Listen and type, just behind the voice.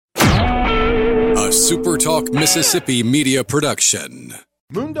A Super Talk Mississippi media production.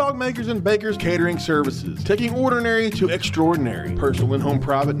 Moondog Makers and Bakers Catering Services, taking ordinary to extraordinary. Personal and home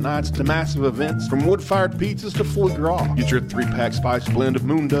private nights to massive events, from wood-fired pizzas to foie gras. Get your 3-pack spice blend of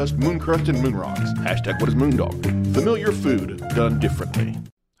moon dust, moon crust, and moon rocks. Hashtag what is Moondog? Familiar food done differently.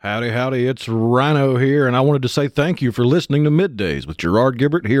 Howdy, it's Rhino here, and I wanted to say thank you for listening to Middays with Gerard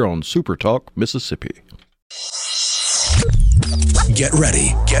Gibert here on Super Talk Mississippi. Get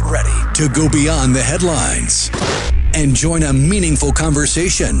ready to go beyond the headlines and join a meaningful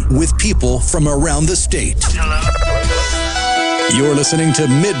conversation with people from around the state. Hello. You're listening to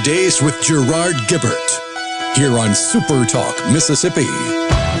Middays with Gerard Gibert here on Super Talk Mississippi.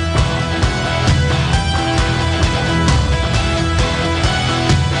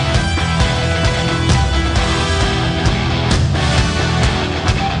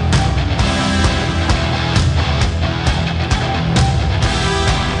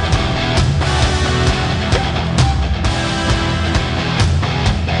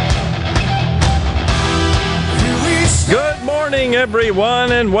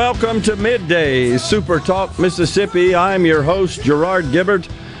 Everyone, and welcome to Middays Super Talk Mississippi. I'm your host, Gerard Gibert,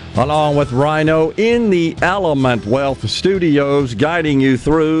 along with Rhino in the Element Wealth Studios, guiding you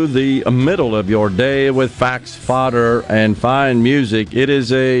through the middle of your day with facts, fodder, and fine music. It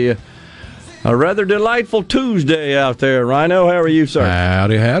is a rather delightful Tuesday out there. Rhino, how are you, sir?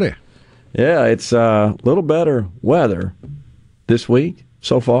 Howdy. Yeah, it's a little better weather this week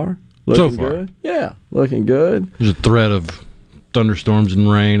so far. Looking good. Yeah, looking good. There's a threat of thunderstorms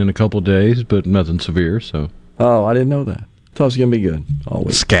and rain in a couple of days, but nothing severe. So. Oh, I didn't know that. Thought it was going to be good.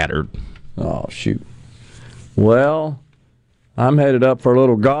 Always scattered. Oh, shoot. Well, I'm headed up for a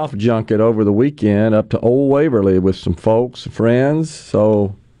little golf junket over the weekend up to Old Waverly with some folks, friends.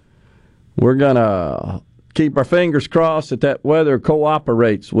 So we're going to keep our fingers crossed that weather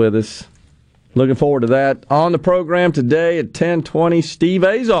cooperates with us. Looking forward to that. On the program today at 10:20, Steve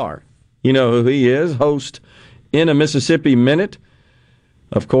Azar. You know who he is, host in a Mississippi Minute.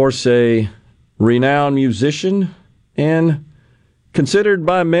 Of course, a renowned musician and considered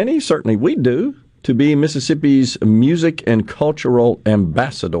by many, certainly we do, to be Mississippi's music and cultural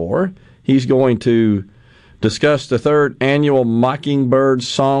ambassador. He's going to discuss the 3rd annual Mockingbird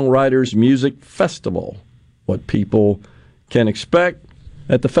Songwriters Music Festival, what people can expect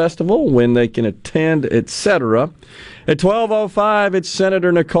at the festival, when they can attend, etc. At 12:05, it's Senator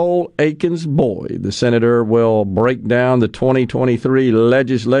Nicole Akins-Boyd. The senator will break down the 2023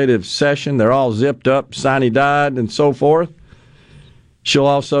 legislative session. They're all zipped up, sine-died, and so forth. She'll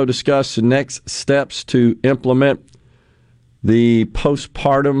also discuss the next steps to implement the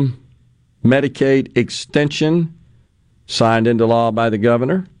postpartum Medicaid extension signed into law by the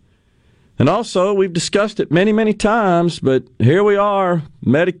governor. And also, we've discussed it many, many times, but here we are.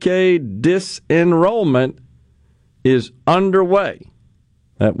 Medicaid disenrollment is underway.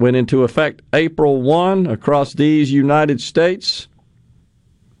 That went into effect April 1 across these United States.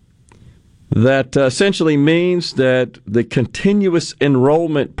 That essentially means that the continuous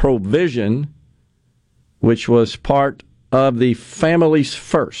enrollment provision, which was part of the Families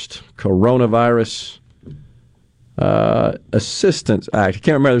First Coronavirus Assistance Act. I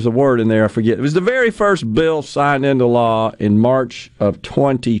can't remember. There's a word in there. I forget. It was the very first bill signed into law in March of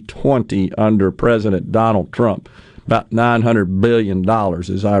 2020 under President Donald Trump. About $900 billion,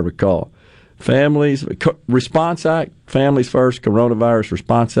 as I recall. Families Response Act, Families First Coronavirus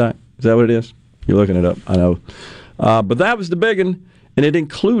Response Act. Is that what it is? You're looking it up. I know. But that was the big one, and it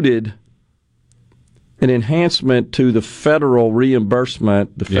included an enhancement to the federal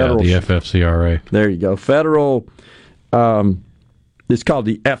reimbursement. The FFCRA. There you go. Federal. It's called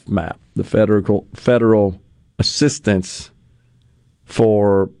the FMAP, the federal assistance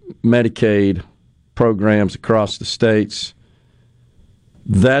for Medicaid programs across the states.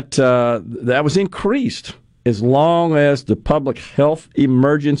 That was increased as long as the public health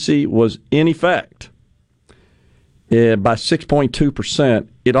emergency was in effect by 6.2%.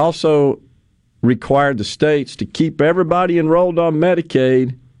 It also required the states to keep everybody enrolled on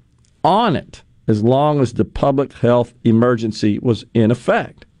Medicaid on it as long as the public health emergency was in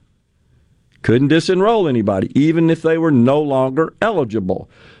effect. Couldn't disenroll anybody, even if they were no longer eligible.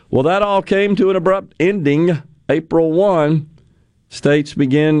 Well, that all came to an abrupt ending April 1. States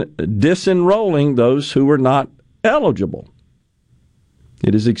began disenrolling those who were not eligible.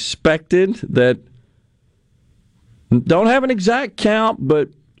 It is expected that, don't have an exact count, but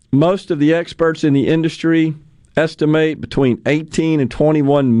most of the experts in the industry estimate between 18 and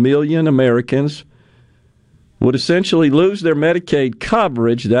 21 million Americans would essentially lose their Medicaid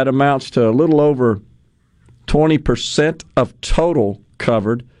coverage. That amounts to a little over 20% of total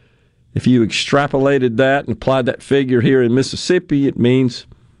covered If you extrapolated that and applied that figure here in Mississippi, it means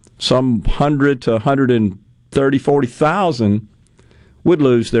some 100 to 130, 40,000 would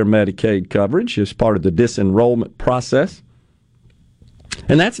lose their Medicaid coverage as part of the disenrollment process.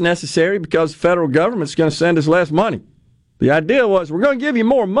 And that's necessary because the federal government's going to send us less money. The idea was, we're going to give you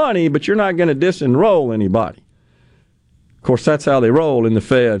more money, but you're not going to disenroll anybody. Of course, that's how they roll in the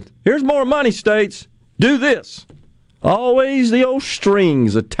Fed. Here's more money, states. Do this. Always the old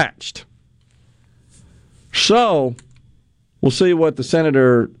strings attached. So, we'll see what the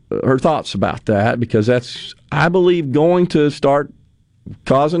senator, her thoughts about that, because that's, I believe, going to start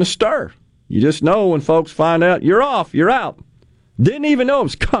causing a stir. You just know when folks find out you're off, you're out. Didn't even know it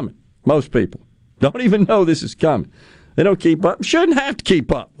was coming. Most people don't even know this is coming. They don't keep up. Shouldn't have to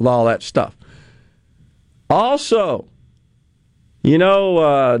keep up with all that stuff. Also,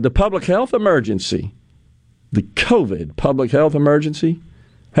 the public health emergency, the COVID public health emergency,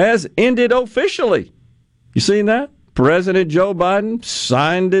 has ended officially. You seen that? President Joe Biden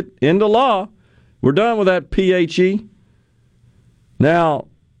signed it into law. We're done with that PHE. Now,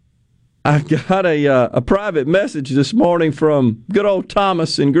 I got a private message this morning from good old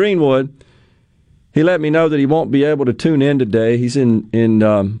Thomas in Greenwood. He let me know that he won't be able to tune in today. He's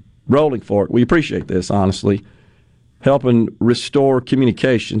in Rolling Fork. We appreciate this, honestly. Helping restore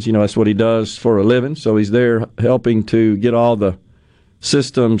communications. That's what he does for a living. So he's there helping to get all the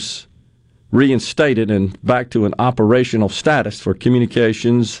systems reinstated and back to an operational status for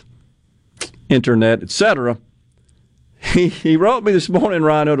communications, internet, etc. He wrote me this morning,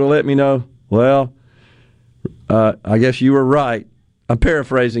 Rhino, to let me know, well, I guess you were right. I'm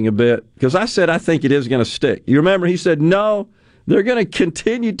paraphrasing a bit, because I said I think it is going to stick. You remember, he said, no, they're going to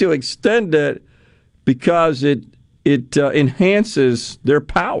continue to extend it because it enhances their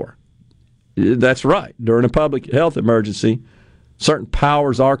power. That's right. During a public health emergency, certain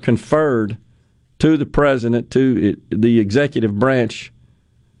powers are conferred to the president, to the executive branch.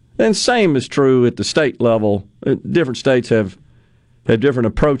 And same is true at the state level. Different states have different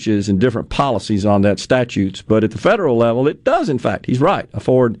approaches and different policies on that statutes. But at the federal level, it does, in fact, he's right,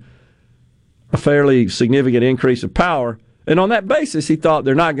 afford a fairly significant increase of power. And on that basis, he thought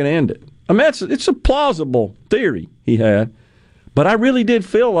they're not going to end it. I mean, it's a plausible theory he had. But I really did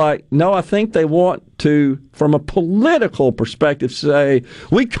feel like, no, I think they want to, from a political perspective, say,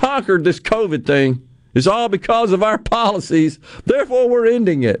 we conquered this COVID thing. It's all because of our policies. Therefore, we're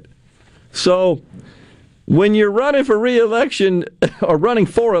ending it. So when you're running for re-election, or running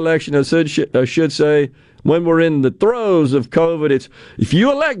for election, I should say, when we're in the throes of COVID, it's, if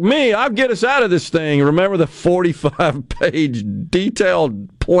you elect me, I'll get us out of this thing. Remember the 45-page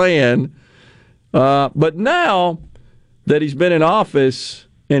detailed plan. But now that he's been in office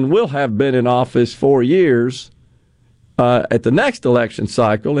and will have been in office 4 years, at the next election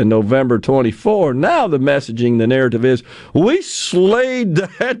cycle in November 24, now the messaging, the narrative is, we slayed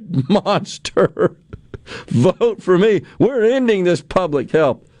that monster. Vote for me. We're ending this public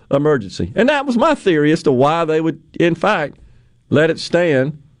health emergency. And that was my theory as to why they would, in fact, let it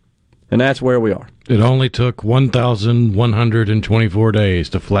stand. And that's where we are. It only took 1,124 days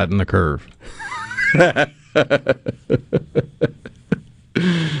to flatten the curve.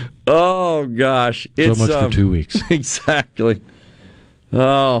 Oh, gosh. So much for 2 weeks. Exactly.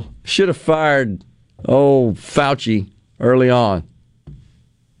 Oh, should have fired Fauci early on.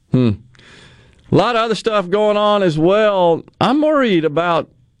 A lot of other stuff going on as well. I'm worried about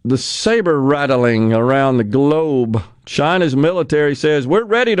the saber rattling around the globe. China's military says, we're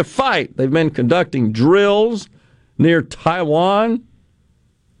ready to fight. They've been conducting drills near Taiwan.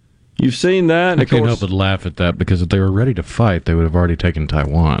 You've seen that. I can't help but laugh at that, because if they were ready to fight, they would have already taken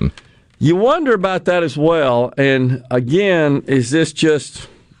Taiwan. You wonder about that as well. And again, is this just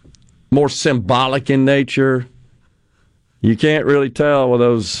more symbolic in nature? You can't really tell with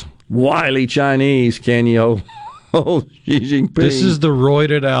those wily Chinese, can you? Oh, Xi Jinping. This is the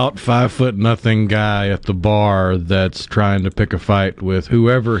roided out 5'0" guy at the bar that's trying to pick a fight with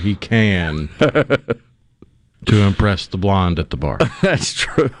whoever he can to impress the blonde at the bar. That's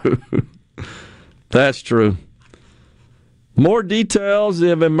true. That's true. More details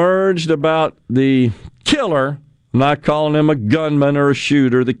have emerged about the killer. I'm not calling him a gunman or a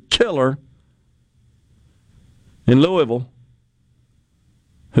shooter. The killer in Louisville,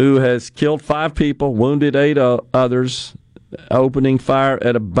 who has killed 5 people, wounded 8 others, opening fire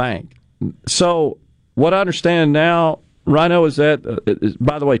at a bank. So what I understand now, Rhino, is that,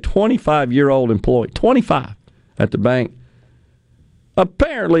 by the way, 25-year-old employee, 25 at the bank,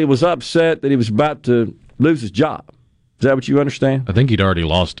 apparently was upset that he was about to lose his job. Is that what you understand? I think he'd already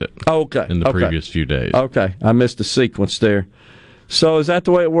lost it. Okay. In the previous few days. Okay. I missed the sequence there. So is that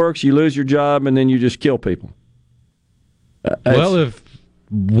the way it works? You lose your job and then you just kill people? Well, if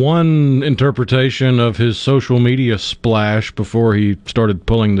one interpretation of his social media splash before he started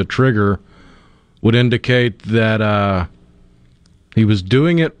pulling the trigger would indicate that he was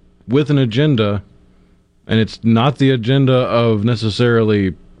doing it with an agenda, and it's not the agenda of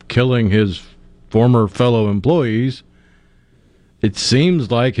necessarily killing his former fellow employees. It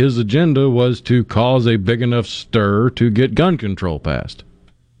seems like his agenda was to cause a big enough stir to get gun control passed.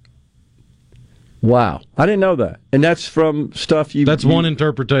 Wow. I didn't know that. And that's from stuff you... That's one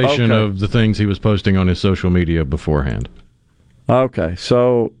interpretation of the things he was posting on his social media beforehand. Okay,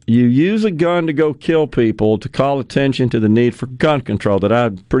 so you use a gun to go kill people to call attention to the need for gun control. Did I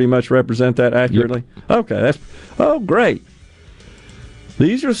pretty much represent that accurately? Yep. Okay, great.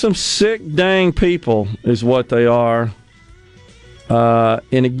 These are some sick, dang people is what they are.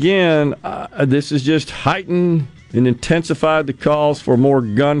 And again, this has just heightened and intensified the calls for more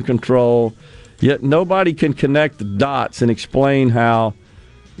gun control, yet nobody can connect the dots and explain how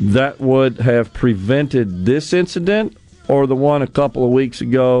that would have prevented this incident or the one a couple of weeks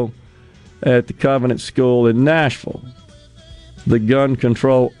ago at the Covenant School in Nashville. The gun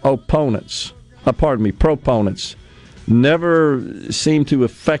control proponents never seem to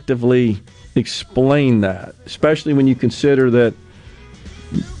effectively explain that, especially when you consider that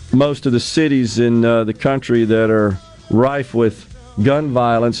most of the cities in the country that are rife with gun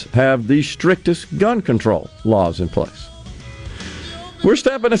violence have the strictest gun control laws in place. We're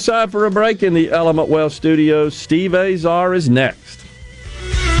stepping aside for a break in the Element Well studios. Steve Azar is next.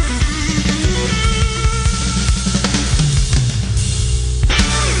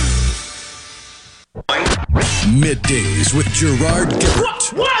 Middays with Gerard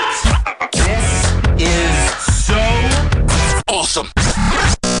Gibert. What? This is so awesome.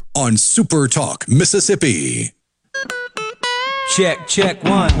 On Super Talk, Mississippi. Check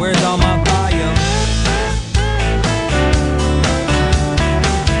one. Where's all my volume?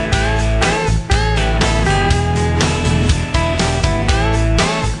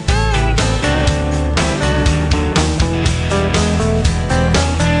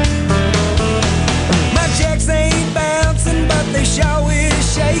 My checks ain't bouncing, but they sure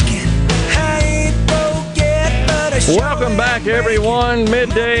is shaking. I ain't broke yet, but I sure. Welcome back, everyone.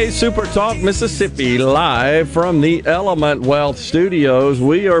 Midday Super Talk Mississippi, live from the Element Wealth Studios.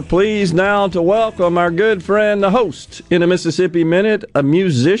 We are pleased now to welcome our good friend, the host in a Mississippi Minute, a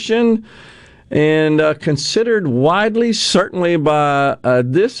musician, and considered widely, certainly by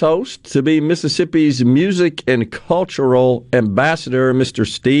this host, to be Mississippi's music and cultural ambassador, Mr.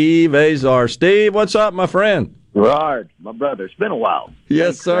 Steve Azar. Steve, what's up, my friend? Gerard, my brother, it's been a while.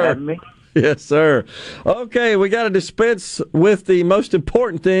 Yes, Thanks sir. for having me. Yes, sir. Okay, we got to dispense with the most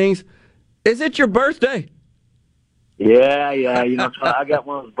important things. Is it your birthday? Yeah. You know, I got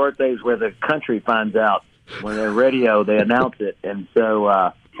one of those birthdays where the country finds out. When they're radio, they announce it. And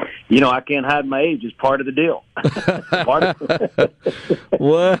so, you know, I can't hide my age. It's part of the deal.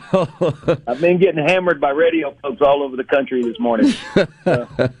 Well, I've been getting hammered by radio folks all over the country this morning.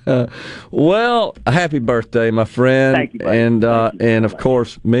 Well, happy birthday, my friend. Thank you, buddy. And of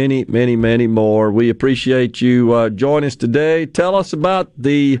course, many, many, many more. We appreciate you joining us today. Tell us about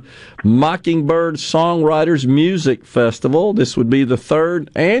the Mockingbird Songwriters Music Festival. This would be the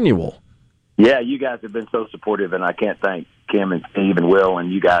third annual. Yeah, you guys have been so supportive, and I can't thank Kim and Steve and Will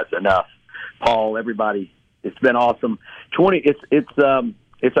and you guys enough. Paul, everybody, it's been awesome.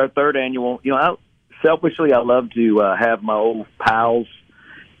 It's our third annual. You know, selfishly, I love to have my old pals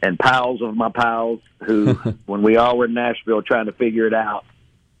and pals of my pals who, when we all were in Nashville trying to figure it out,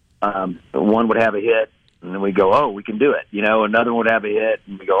 one would have a hit, and then we go, oh, we can do it. You know, another one would have a hit,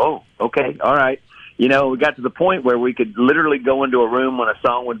 and we go, oh, okay, all right. You know, we got to the point where we could literally go into a room when a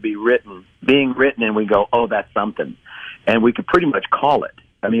song would be being written, and we go, oh, that's something. And we could pretty much call it.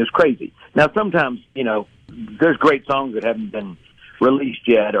 I mean, it was crazy. Now, sometimes, you know, there's great songs that haven't been released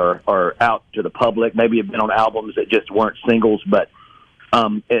yet or out to the public. Maybe have been on albums that just weren't singles. But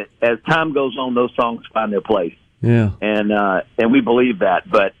as time goes on, those songs find their place. Yeah. And we believe that.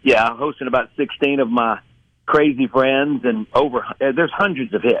 But, yeah, I'm hosting about 16 of my crazy friends, and there's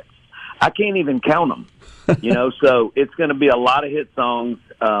hundreds of hits. I can't even count them, you know, so it's going to be a lot of hit songs.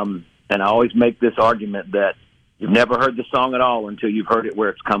 And I always make this argument that you've never heard the song at all until you've heard it where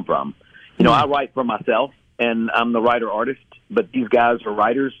it's come from. You know, I write for myself, and I'm the writer-artist, but these guys are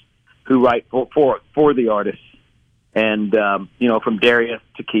writers who write for the artists. And, you know, from Darius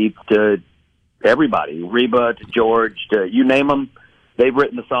to Keith to everybody, Reba to George to you name them, they've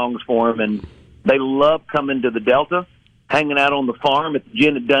written the songs for them, and they love coming to the Delta, hanging out on the farm at the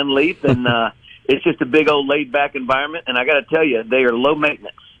Gin at Dunleaf, and it's just a big old laid back environment. And I got to tell you, they are low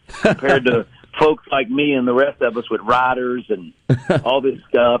maintenance compared to folks like me and the rest of us with riders and all this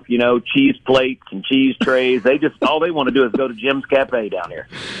stuff, cheese plates and cheese trays. All they want to do is go to Jim's Cafe down here.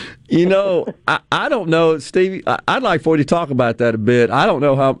 I don't know, Stevie, I'd like for you to talk about that a bit. I don't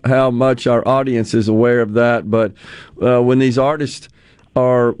know how much our audience is aware of that, but when these artists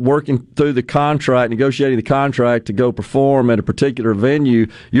are working through the contract, negotiating the contract to go perform at a particular venue,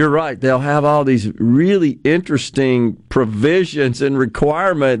 you're right, they'll have all these really interesting provisions and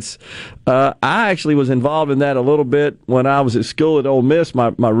requirements. I actually was involved in that a little bit when I was at school at Ole Miss. My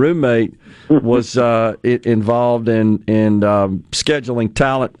roommate was involved in scheduling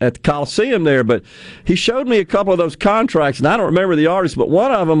talent at the Coliseum there, but he showed me a couple of those contracts, and I don't remember the artist, but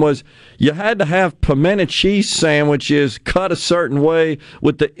one of them was you had to have pimento cheese sandwiches cut a certain way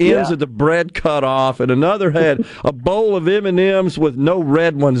with the ends of the bread cut off, and another had a bowl of M&Ms with no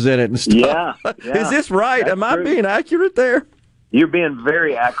red ones in it and stuff. Yeah. Is this right? Am I being accurate there? You're being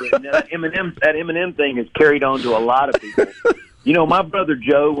very accurate. And that M&M thing has carried on to a lot of people. My brother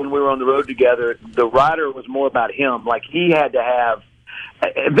Joe, when we were on the road together, the rider was more about him. Like, he had to have.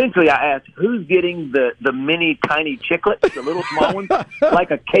 Eventually, I asked, who's getting the mini tiny chiclets, the little small ones,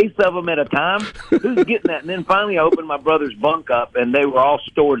 like a case of them at a time? Who's getting that? And then finally, I opened my brother's bunk up, and they were all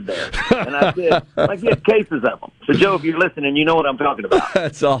stored there. And I said, get cases of them. So, Joe, if you're listening, you know what I'm talking about.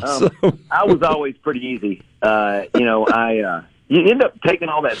 That's awesome. I was always pretty easy. You end up taking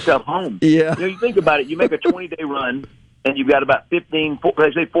all that stuff home. Yeah. You think about it. You make a 20-day run, and you've got about 14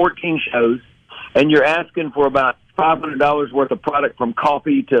 shows, and you're asking for about $500 worth of product, from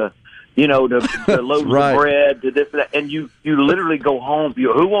coffee to loaves of bread to this and that, and you literally go home.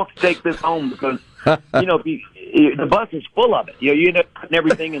 Who wants to take this home? Because the bus is full of it. You end up putting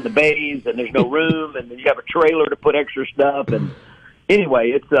everything in the bays, and there's no room, and then you have a trailer to put extra stuff. And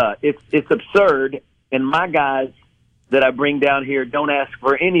anyway, it's absurd. And my guys that I bring down here don't ask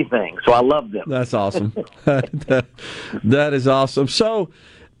for anything, so I love them. That's awesome. That is awesome. So,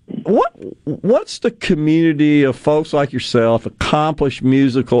 what's the community of folks like yourself, accomplished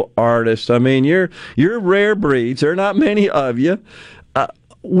musical artists? I mean, you're rare breeds. There are not many of you.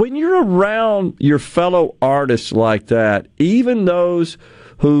 When you're around your fellow artists like that, even those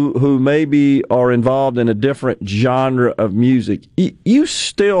who maybe are involved in a different genre of music, you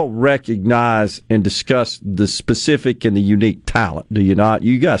still recognize and discuss the specific and the unique talent, do you not?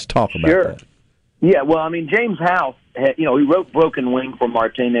 You guys talk about that. Yeah, well, I mean, James House, he wrote Broken Wing for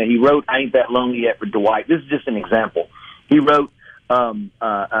Martina. He wrote I Ain't That Lonely Yet for Dwight. This is just an example. He wrote in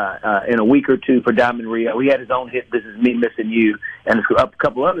a week or two for Diamond Rio. He had his own hit, This Is Me Missing You, and a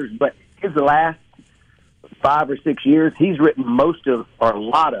couple others. But his last 5 or 6 years, he's written most of, or a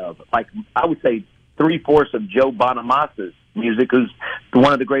lot of, like I would say 3/4 of Joe Bonamassa's music, who's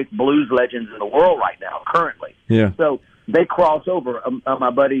one of the great blues legends in the world right now, currently. Yeah. So they cross over. My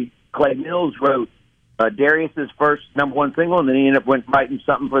buddy Clay Mills wrote Darius's first #1 single, and then he ended up writing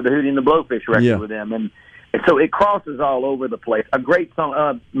something for the Hootie and the Blowfish record with him. And so it crosses all over the place. A great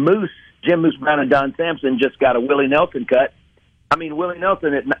song. Jim Moose Brown and Don Sampson just got a Willie Nelson cut. I mean, Willie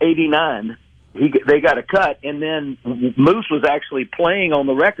Nelson at 89, they got a cut, and then Moose was actually playing on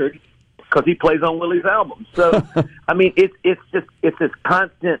the record because he plays on Willie's album. So, I mean, it's this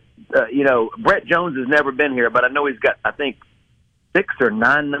constant. Brett Jones has never been here, but I know he's got, I think, 6 or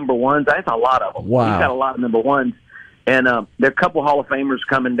 9 #1s. That's a lot of them. Wow. He's got a lot of #1s. And there are a couple Hall of Famers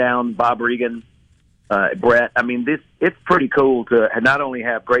coming down, Bob Regan, Brett. I mean, it's pretty cool to not only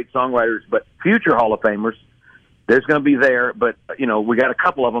have great songwriters, but future Hall of Famers. There's going to be there, but, we got a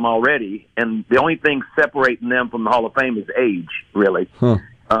couple of them already. And the only thing separating them from the Hall of Fame is age, really. Huh.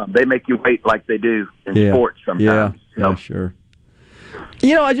 They make you wait like they do in sports sometimes. Yeah, sure.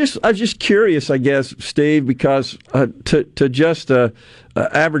 I was just curious, I guess, Steve, because to just a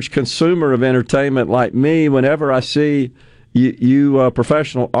average consumer of entertainment like me, whenever I see you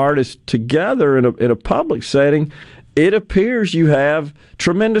professional artists together in a public setting, it appears you have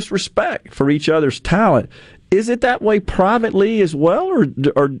tremendous respect for each other's talent. Is it that way privately as well,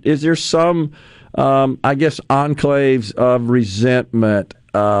 or is there some, enclaves of resentment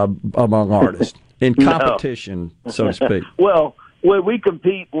among artists in competition, so to speak? Well, we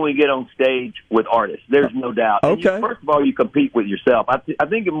compete when we get on stage with artists. There's no doubt. Okay. First of all, you compete with yourself. I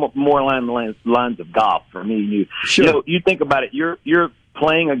think it's more along the lines of golf for me and you. Sure. You think about it. You're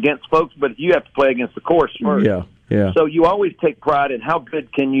playing against folks, but you have to play against the course first. Yeah. So you always take pride in how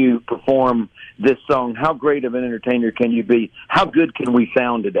good can you perform this song? How great of an entertainer can you be? How good can we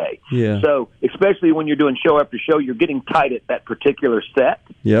sound today? Yeah. So especially when you're doing show after show, you're getting tight at that particular set.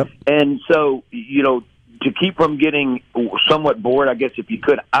 Yep. And so, to keep from getting somewhat bored, I guess if you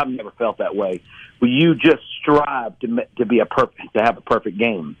could, I've never felt that way. You just strive to have a perfect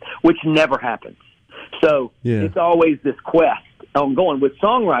game, which never happens. So it's always this quest ongoing with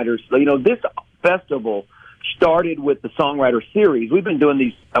songwriters. This festival started with the Songwriter Series. We've been doing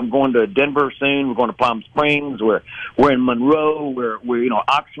these. I'm going to Denver soon. We're going to Palm Springs. We're in Monroe. We're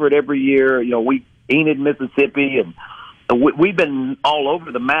Oxford every year. Enid, Mississippi, and we've been all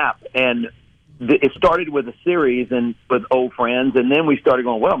over the map. And it started with a series and with old friends, and then we started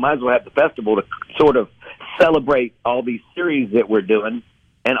going, well, might as well have the festival to sort of celebrate all these series that we're doing,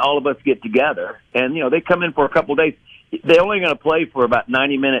 and all of us get together. And they come in for a couple of days. They're only going to play for about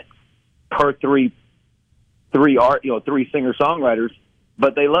 90 minutes per three singer-songwriters,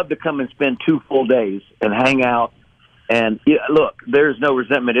 but they love to come and spend 2 full days and hang out. And look, there's no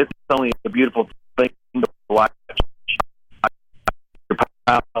resentment. It's only a beautiful thing to watch your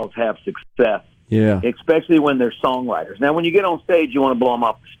pals have success. Yeah, especially when they're songwriters. Now, when you get on stage, you want to blow them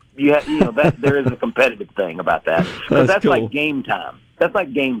up. That there is a competitive thing about that, because that's cool. Like game time. That's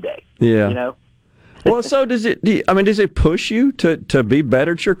like game day. Yeah. Well, so does it push you to be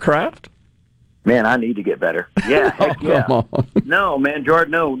better at your craft? Man, I need to get better. Yeah, heck yeah. Come on. No, man,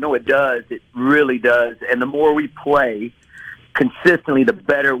 Gerard, no, it does. It really does. And the more we play consistently, the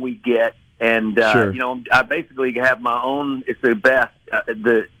better we get. And, sure. I basically have my own, it's the best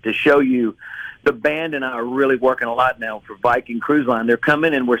to show you. The band and I are really working a lot now for Viking Cruise Line. They're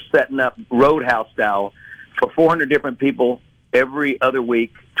coming and we're setting up Roadhouse style for 400 different people every other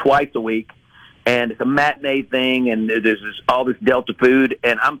week, twice a week. And it's a matinee thing, and there's all this Delta food,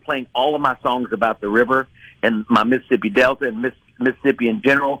 and I'm playing all of my songs about the river and my Mississippi Delta and Mississippi in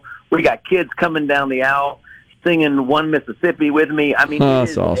general. We got kids coming down the aisle singing One Mississippi with me. I mean,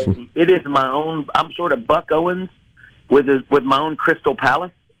 that's awesome. It is my own. I'm sort of Buck Owens with my own Crystal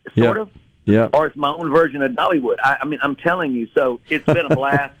Palace, sort of. Yeah. Or it's my own version of Dollywood. I mean, I'm telling you. So it's been a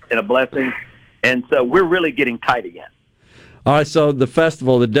blast and a blessing, and so we're really getting tight again. All right, so the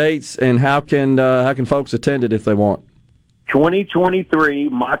festival, the dates, and how can folks attend it if they want? 2023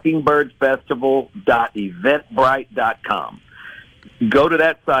 mockingbirdfestival.eventbrite.com. Go to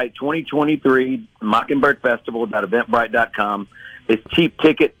that site, 2023 mockingbirdfestival.eventbrite.com. It's cheap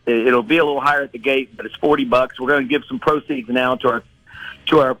ticket. It'll be a little higher at the gate, but it's $40. We're going to give some proceeds now to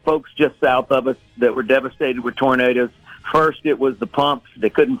our folks just south of us that were devastated with tornadoes. First, it was the pumps. They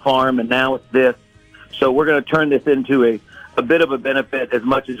couldn't farm, and now it's this. So we're going to turn this into a bit of a benefit as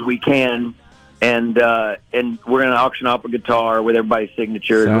much as we can, and we're going to auction off a guitar with everybody's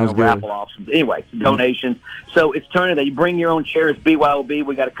signatures. We're going to raffle off some donations. So it's turning that you bring your own chairs, BYOB.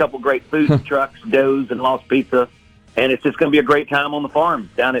 We got a couple great food trucks, Doe's and Lost Pizza, and it's just going to be a great time on the farm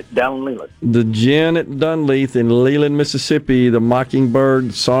down in Leland. The Gin at Dunleith in Leland, Mississippi, the Mockingbird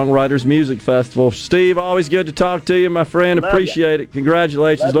Songwriters Music Festival. Steve, always good to talk to you, my friend. Appreciate it.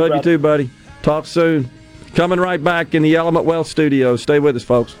 Congratulations. Love you too, buddy. Talk soon. Coming right back in the Element Wealth Studios. Stay with us,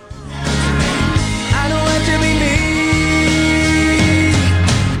 folks. I don't have to be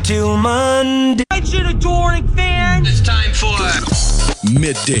me till Monday. Adoring fans. It's time for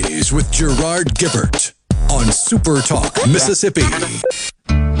Middays with Gerard Gibert on Super Talk Mississippi.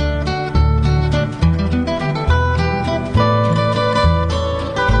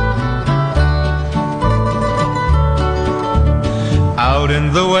 Out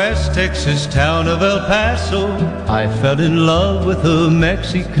in the West Texas town of El Paso, I fell in love with a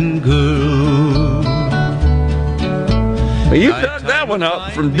Mexican girl. Well, you dug that one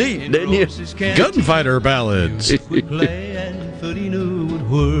up from deep, didn't you? Gunfighter ballads. It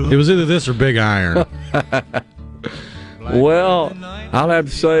was either this or Big Iron. Well, I'll have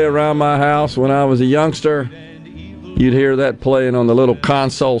to say, around my house when I was a youngster, you'd hear that playing on the little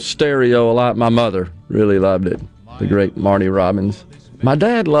console stereo a lot. My mother really loved it, the great Marty Robbins. My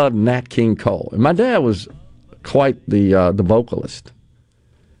dad loved Nat King Cole, and my dad was quite the vocalist.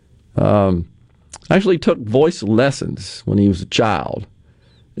 Actually took voice lessons when he was a child,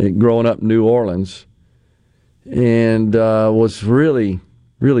 growing up in New Orleans, and was really,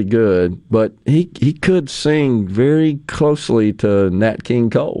 really good. But he could sing very closely to Nat King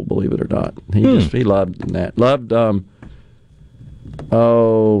Cole, believe it or not. He loved Nat. Loved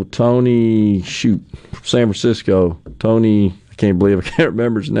Tony from San Francisco. Tony, I can't believe I can't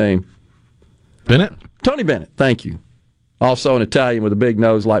remember his name. Bennett? Tony Bennett, thank you. Also an Italian with a big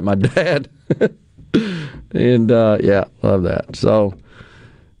nose like my dad. And, love that. So,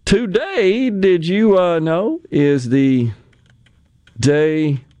 today, did you know, is the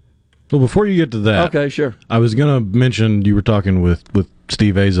day... Well, before you get to that... Okay, sure. I was going to mention, you were talking with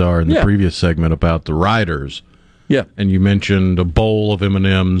Steve Azar in the previous segment about the Riders. Yeah. And you mentioned a bowl of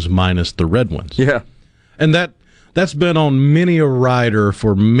M&Ms minus the red ones. Yeah. And that's been on many a rider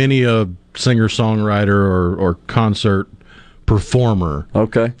for many a singer-songwriter or concert performer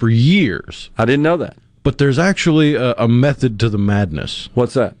for years. I didn't know that. But there's actually a method to the madness.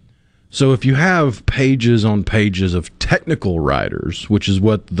 What's that? So if you have pages on pages of technical writers, which is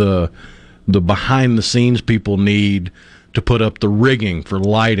what the behind-the-scenes people need to put up the rigging for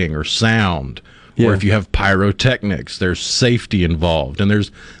lighting or sound, or if you have pyrotechnics, there's safety involved. And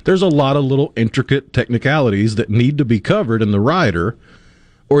there's a lot of little intricate technicalities that need to be covered in the rider,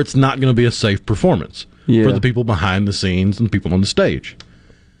 or it's not going to be a safe performance for the people behind the scenes and people on the stage.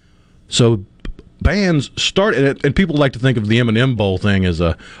 So bands start, and people like to think of the M&M Bowl thing as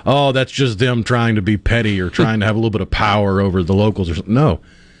that's just them trying to be petty or trying to have a little bit of power over the locals or something. No.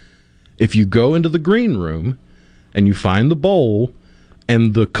 If you go into the green room and you find the bowl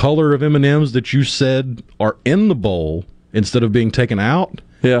and the color of M&Ms that you said are in the bowl instead of being taken out,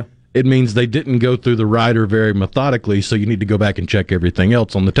 it means they didn't go through the rider very methodically, so you need to go back and check everything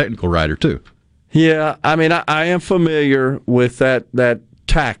else on the technical rider too. Yeah, I mean, I am familiar with that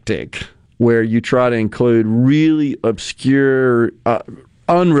tactic where you try to include really obscure,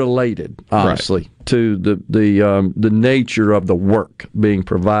 unrelated, honestly, to the nature of the work being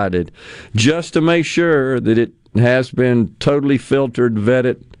provided, just to make sure that it has been totally filtered,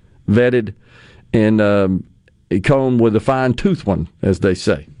 vetted, and combed with a fine-tooth one, as they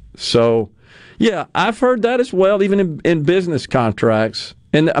say. So, yeah, I've heard that as well, even in business contracts.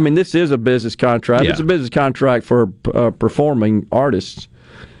 And, I mean, this is a business contract. Yeah. It's a business contract for performing artists.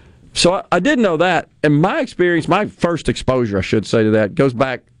 So I did know that. And my experience, my first exposure, I should say, to that goes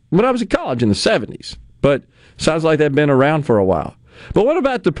back when I was in college in the 70s. But sounds like they've been around for a while. But what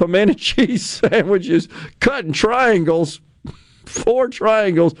about the pimento cheese sandwiches cut in triangles, 4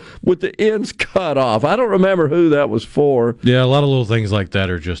 triangles with the ends cut off? I don't remember who that was for. Yeah, a lot of little things like that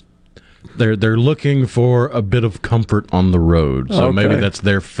are just they're looking for a bit of comfort on the road. So maybe that's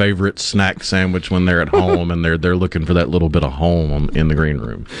their favorite snack sandwich when they're at home, and they're looking for that little bit of home in the green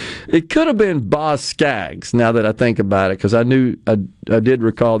room. It could have been Boz Scaggs, now that I think about it, because I did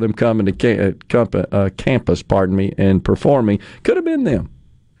recall them coming to campus, and performing. Could have been them.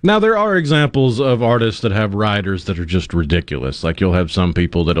 Now, there are examples of artists that have riders that are just ridiculous. Like, you'll have some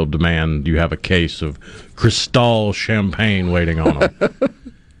people that'll demand you have a case of Cristal champagne waiting on them.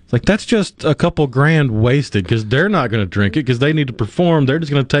 Like, that's just a couple grand wasted because they're not going to drink it because they need to perform. They're just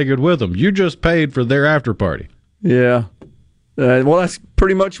going to take it with them. You just paid for their after party. Yeah. Well, that's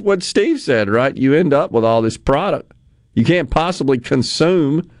pretty much what Steve said, right? You end up with all this product you can't possibly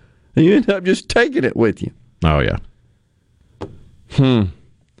consume, and you end up just taking it with you. Oh, yeah.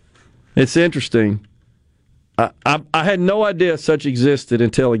 It's interesting. I had no idea such existed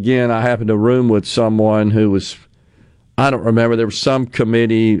until, again, I happened to room with someone who was... I don't remember. There was some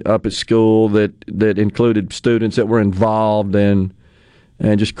committee up at school that included students that were involved in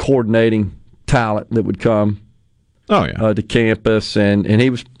and just coordinating talent that would come to campus. And he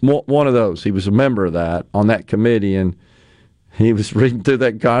was one of those. He was a member of that on that committee, and he was reading through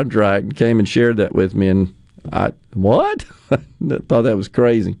that contract and came and shared that with me. And I thought that was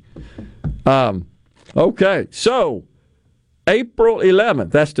crazy. Okay, so April 11th.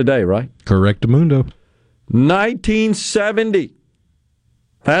 That's today, right? Correctamundo. 1970.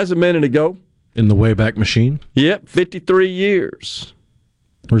 That's a minute ago. In the Wayback Machine? Yep, 53 years.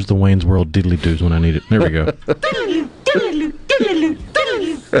 Where's the Wayne's World diddly-doos when I need it? There we go.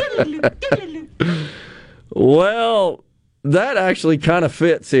 Well, that actually kind of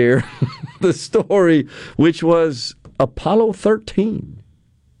fits here. The story, which was Apollo 13,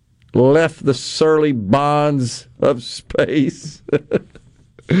 left the surly bonds of space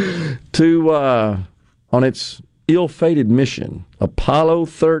to... on its ill-fated mission, Apollo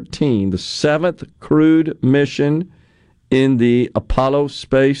 13, the 7th crewed mission in the Apollo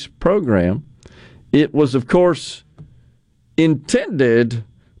space program. It was, of course, intended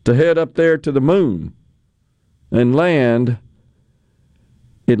to head up there to the moon and land.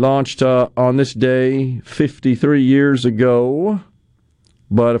 It launched on this day 53 years ago,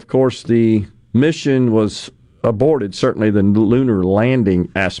 but, of course, the mission was aborted, certainly the lunar landing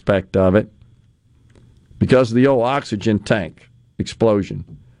aspect of it, because of the old oxygen tank explosion.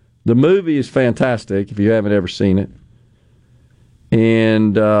 The movie is fantastic if you haven't ever seen it.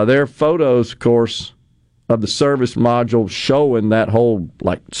 And there are photos, of course, of the service module showing that whole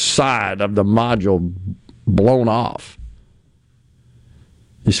side of the module blown off.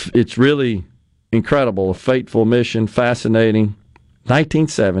 It's really incredible. A fateful mission, fascinating.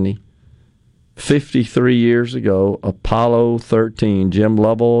 1970, 53 years ago, Apollo 13. Jim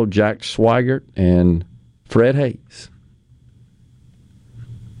Lovell, Jack Swigert, and Fred Hayes.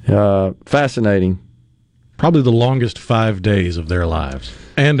 Fascinating. Probably the longest 5 days of their lives.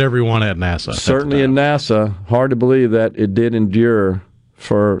 And everyone at NASA. Certainly in NASA. Hard to believe that it did endure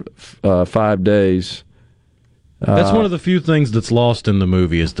for 5 days. That's one of the few things that's lost in the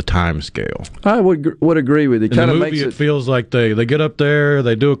movie is the time scale. I would agree with you. In the movie, it feels like they get up there,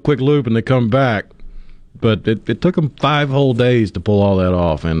 they do a quick loop, and they come back. But it took them 5 whole days to pull all that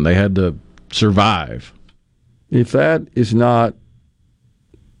off, and they had to survive. If that is not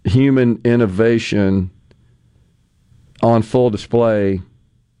human innovation on full display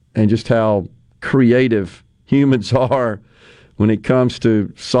and just how creative humans are when it comes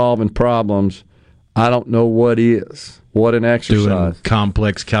to solving problems, I don't know what is. What an exercise. Doing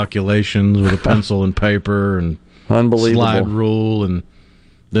complex calculations with a pencil and paper and unbelievable slide rule, and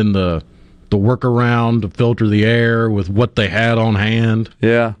then the workaround to filter the air with what they had on hand.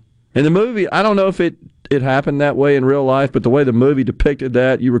 Yeah. In the movie, I don't know if it happened that way in real life, but the way the movie depicted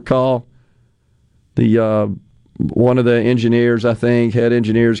that, you recall, the one of the engineers, I think, head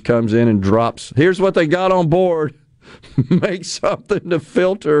engineers, comes in and drops, here's what they got on board. Make something to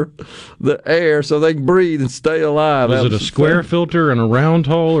filter the air so they can breathe and stay alive. Was it a square filter and a round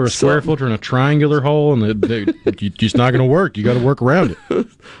hole, or a square filter and a triangular hole? And it's just not going to work. You got to work around it.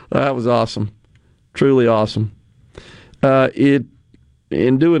 That was awesome. Truly awesome. In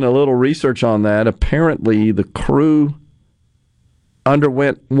doing a little research on that, apparently the crew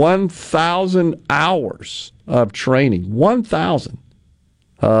underwent 1,000 hours of training. 1,000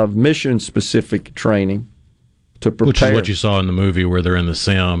 of mission-specific training. To prepare. Which is what you saw in the movie where they're in the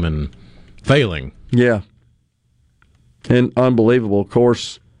sim and failing. Yeah. And unbelievable. Of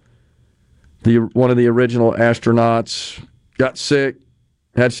course, one of the original astronauts got sick,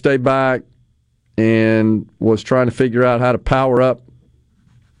 had to stay back, and was trying to figure out how to power up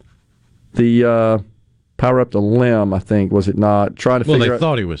the limb, I think, was it not? Trying to figure out. Well, they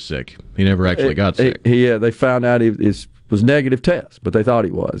thought he was sick. He never actually got sick. Yeah, they found out it was negative test, but they thought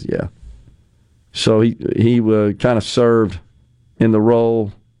he was, yeah. So he kind of served in the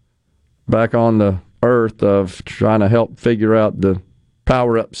role back on the Earth of trying to help figure out the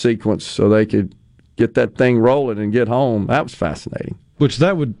power-up sequence so they could get that thing rolling and get home. That was fascinating. Which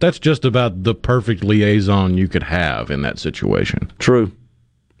that's just about the perfect liaison you could have in that situation. True.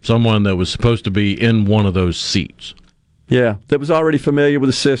 Someone that was supposed to be in one of those seats. Yeah, that was already familiar with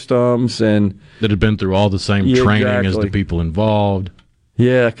the systems and that had been through all the same training as the people involved.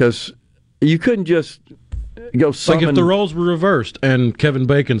 Yeah, because you couldn't just go summon. Like if the roles were reversed and Kevin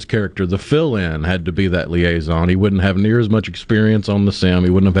Bacon's character, the fill-in, had to be that liaison, he wouldn't have near as much experience on the sim. He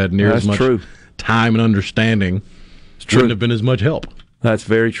wouldn't have had near as much time and understanding. It's true. Wouldn't have been as much help. That's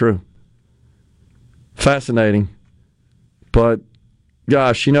very true. Fascinating. But,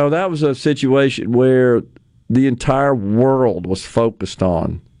 gosh, that was a situation where the entire world was focused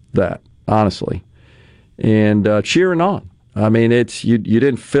on that, honestly, and cheering on. I mean, you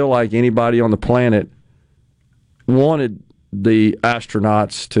didn't feel like anybody on the planet wanted the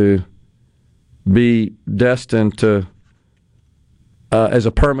astronauts to be destined to as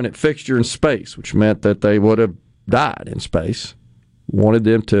a permanent fixture in space, which meant that they would have died in space. Wanted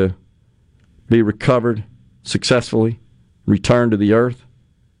them to be recovered successfully, returned to the Earth.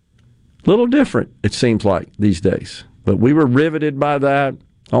 A little different, it seems like, these days. But we were riveted by that.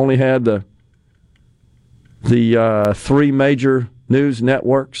 Only had the 3 major news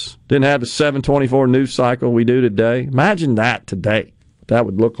networks. Didn't have the 7/24 news cycle we do today. Imagine that today. That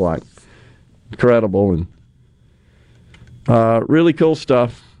would look like. Incredible and really cool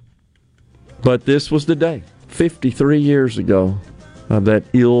stuff. But this was the day, 53 years ago, of that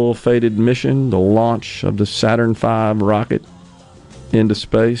ill-fated mission, the launch of the Saturn V rocket into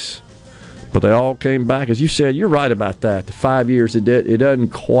space. But they all came back. As you said, you're right about that. The 5 years, it doesn't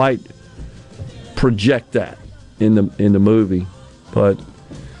quite project that in the movie, but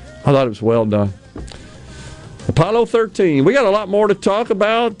I thought it was well done. Apollo 13. We got a lot more to talk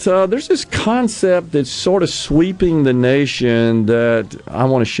about. There's this concept that's sort of sweeping the nation that I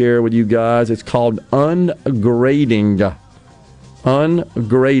want to share with you guys. It's called ungrading.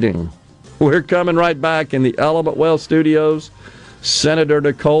 Ungrading. We're coming right back in the Element Well Studios. Senator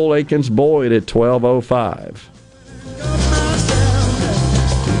Nicole Akins-Boyd at 12:05.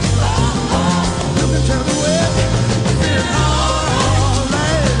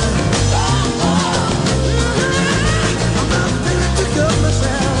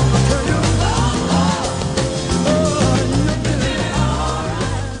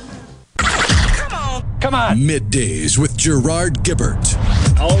 Come on. Middays with Gerard Gibert.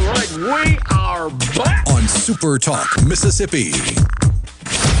 All right, we are back on Super Talk, Mississippi.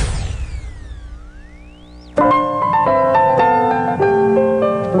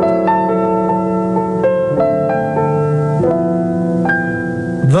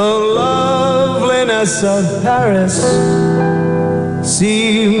 loneliness of Paris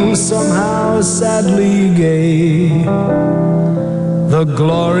seems somehow sadly gay. The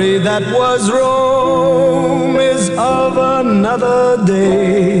glory that was Rome is of another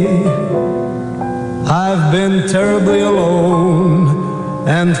day. I've been terribly alone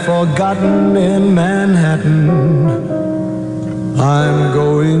and forgotten in Manhattan. I'm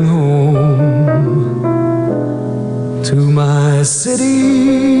going home to my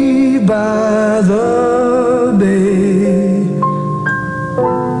city by the bay.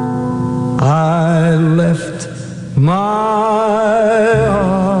 I left my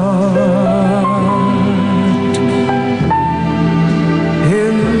heart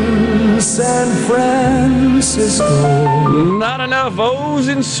in San Francisco. Not enough O's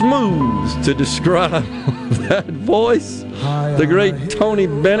and smooths to describe that voice. The great Tony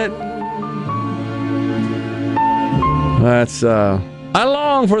Bennett. That's, I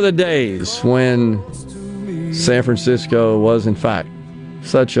long for the days when San Francisco was, in fact,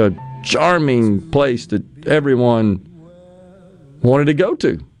 such a charming place that everyone wanted to go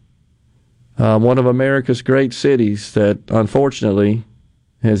to. One of America's great cities that, unfortunately,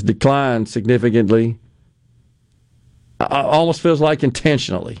 has declined significantly, almost feels like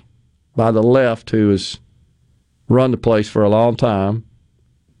intentionally, by the left, who has run the place for a long time,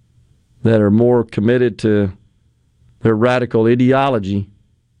 that are more committed to their radical ideology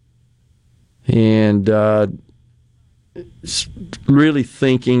and really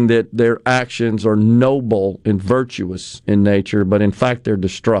thinking that their actions are noble and virtuous in nature, but in fact they're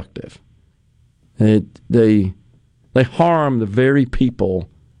destructive. They harm the very people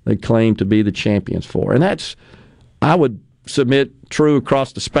they claim to be the champions for. And that's, I would submit, true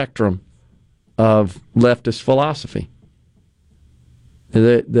across the spectrum of leftist philosophy.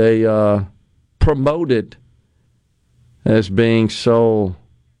 They promote it as being so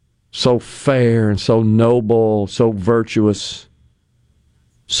fair and so noble, so virtuous,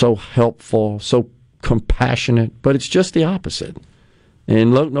 so helpful, so compassionate, but it's just the opposite.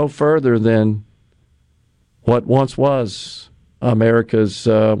 And look no further than what once was America's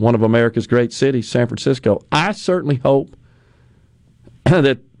one of America's great cities, San Francisco. I certainly hope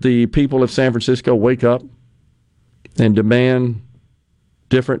that the people of San Francisco wake up and demand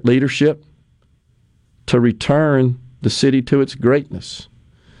different leadership to return the city to its greatness.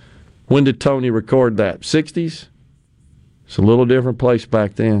 When did Tony record that? 60s? It's a little different place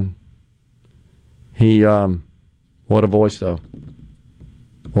back then. He, what a voice, though.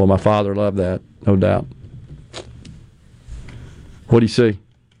 Well, my father loved that, no doubt. What do you see?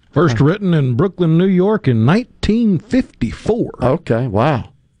 First written in Brooklyn, New York in 1954. Okay,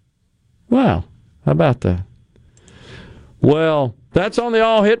 wow. Wow, how about that? Well, that's on the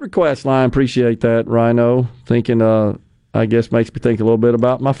all-hit request line. Appreciate that, Rhino. Thinking, I guess, makes me think a little bit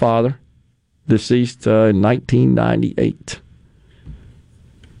about my father, deceased in 1998.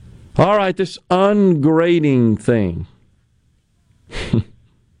 All right, this ungrading thing.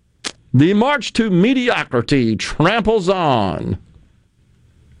 The march to mediocrity tramples on.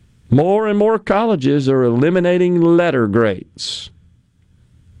 More and more colleges are eliminating letter grades.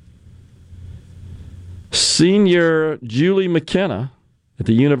 Senior Julie McKenna at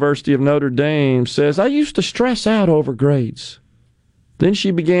the University of Notre Dame says, I used to stress out over grades. Then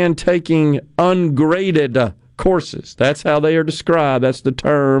she began taking ungraded courses. That's how they are described. That's the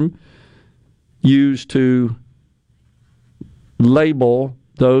term used to label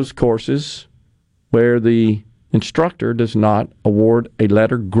those courses where the instructor does not award a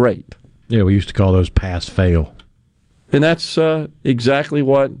letter grade. Yeah, we used to call those pass-fail. And that's exactly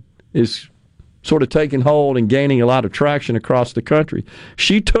what is sort of taking hold and gaining a lot of traction across the country.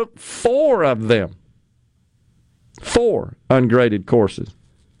 She took 4 of them. 4 ungraded courses.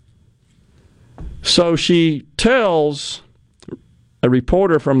 So she tells a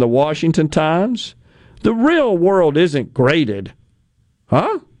reporter from the Washington Times, the real world isn't graded.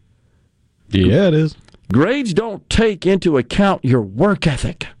 Huh? Yeah, it is. Grades don't take into account your work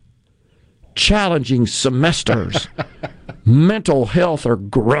ethic, challenging semesters, mental health, or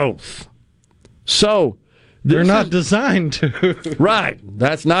growth. So they're not designed to. Right.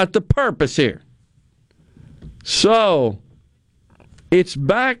 That's not the purpose here. So it's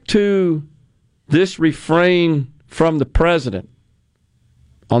back to this refrain from the president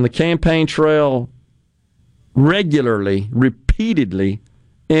on the campaign trail regularly, repeatedly,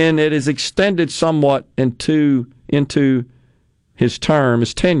 and it is extended somewhat into his term,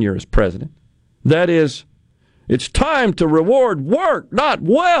 his tenure as president. That is, it's time to reward work, not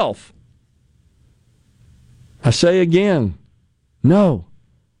wealth. I say again, no,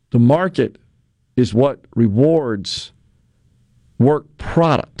 the market is what rewards work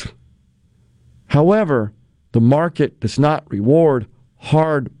product. However, the market does not reward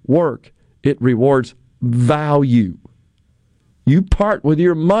hard work. It rewards value. You part with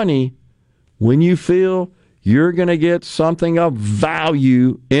your money when you feel you're going to get something of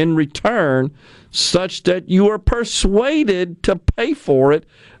value in return, such that you are persuaded to pay for it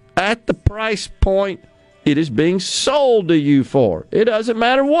at the price point it is being sold to you for. It doesn't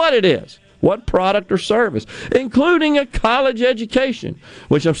matter what it is, what product or service, including a college education,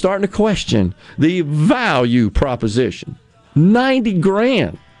 which I'm starting to question the value proposition.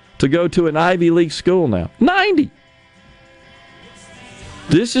 $90,000 to go to an Ivy League school now. 90.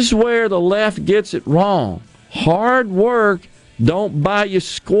 This is where the left gets it wrong. Hard work don't buy you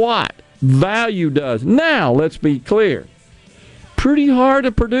squat. Value does. Now, let's be clear. Pretty hard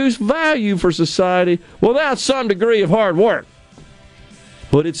to produce value for society without some degree of hard work.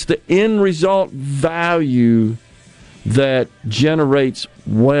 But it's the end result value that generates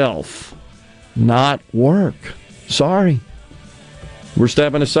wealth, not work. Sorry. We're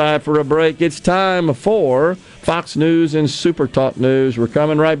stepping aside for a break. It's time for Fox News and Super Talk News. We're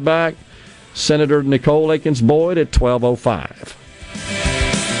coming right back. Senator Nicole Akins-Boyd at 12:05.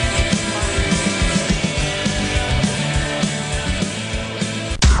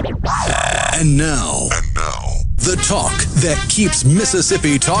 And now, the talk that keeps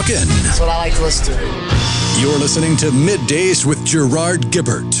Mississippi talking. That's what I like to listen to. You're listening to Middays with Gerard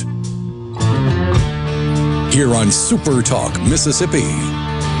Gibert. Here on Super Talk Mississippi.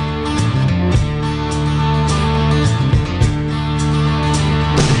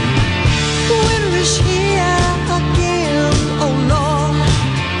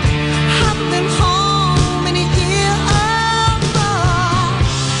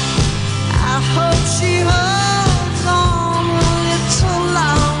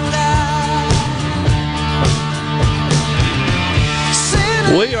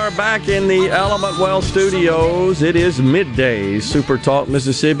 We are back in the Element Well Studios. It is Middays, Super Talk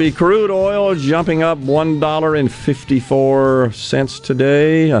Mississippi. Crude oil jumping up $1.54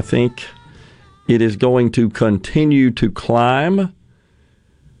 today. I think it is going to continue to climb.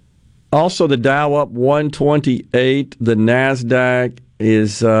 Also, the Dow up 128. The NASDAQ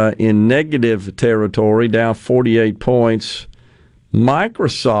is in negative territory, down 48 points.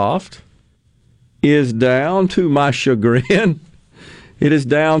 Microsoft is down, to my chagrin. It is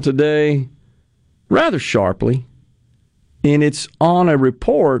down today rather sharply, and it's on a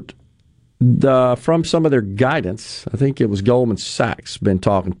report from some of their guidance. I think it was Goldman Sachs been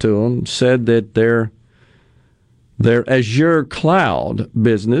talking to them, said that their Azure cloud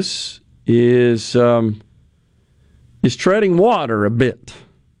business is treading water a bit,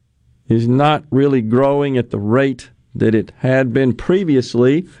 is not really growing at the rate that it had been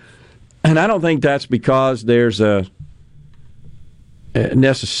previously, and I don't think that's because there's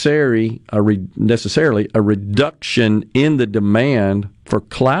necessarily a reduction in the demand for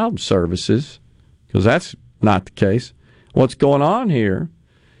cloud services, because that's not the case. What's going on here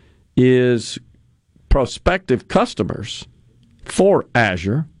is prospective customers for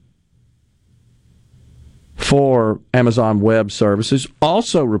Azure, for Amazon Web Services,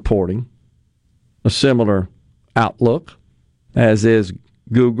 also reporting a similar outlook, as is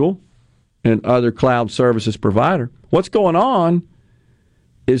Google and other cloud services provider. What's going on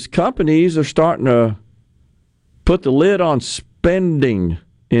is companies are starting to put the lid on spending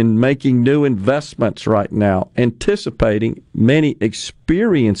in making new investments right now, anticipating many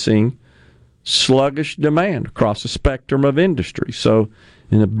experiencing sluggish demand across the spectrum of industry. So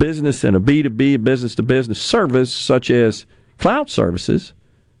in a business and a B2B, business-to-business service, such as cloud services,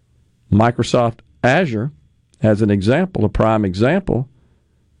 Microsoft Azure, as an example, a prime example,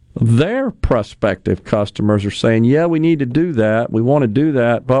 their prospective customers are saying, yeah, we need to do that, we want to do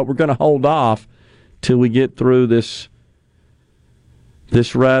that, but we're going to hold off till we get through this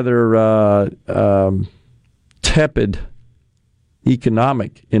rather tepid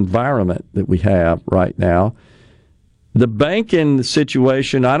economic environment that we have right now. The banking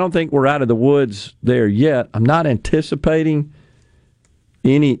situation, I don't think we're out of the woods there yet. I'm not anticipating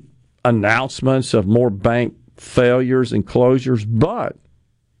any announcements of more bank failures and closures, but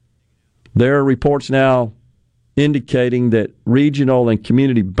there are reports now indicating that regional and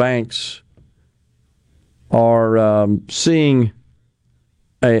community banks are seeing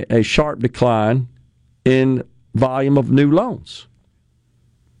a sharp decline in volume of new loans.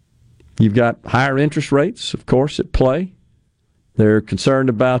 You've got higher interest rates, of course, at play. They're concerned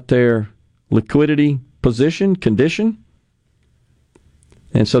about their liquidity condition.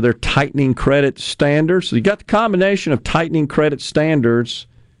 And so they're tightening credit standards. So you got the combination of tightening credit standards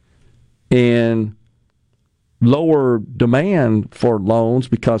and lower demand for loans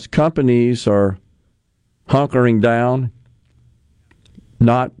because companies are hunkering down,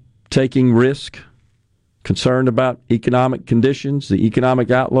 not taking risk, concerned about economic conditions, the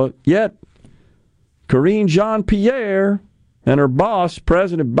economic outlook. Yet, Karine Jean-Pierre and her boss,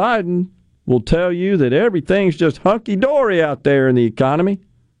 President Biden, will tell you that everything's just hunky-dory out there in the economy.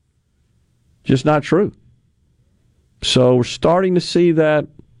 Just not true. So we're starting to see that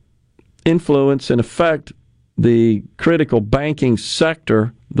influence and affect the critical banking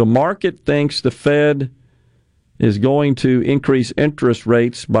sector. The market thinks the Fed is going to increase interest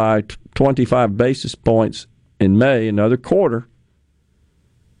rates by 25 basis points in May, another quarter.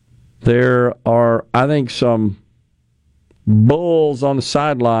 There are, I think, some bulls on the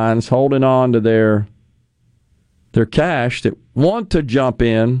sidelines holding on to their cash that want to jump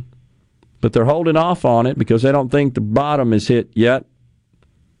in, but they're holding off on it because they don't think the bottom is hit yet.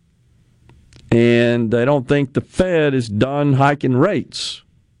 And they don't think the Fed is done hiking rates.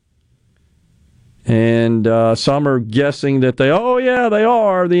 And some are guessing that they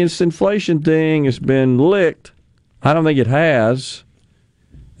are. This inflation thing has been licked. I don't think it has.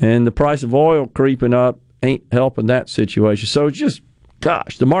 And the price of oil creeping up ain't helping that situation. So it's just,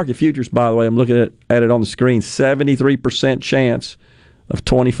 gosh, the market futures, by the way, I'm looking at it on the screen, 73% chance of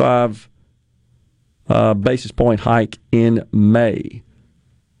 25 basis point hike in May.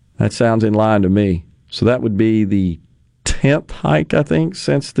 That sounds in line to me. So that would be the 10th hike, I think,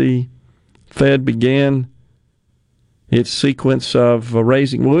 since the Fed began its sequence of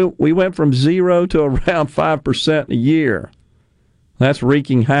raising. We went from 0 to around 5% a year. That's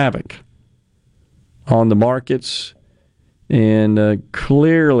wreaking havoc on the markets and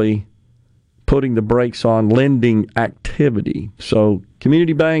clearly putting the brakes on lending activity. So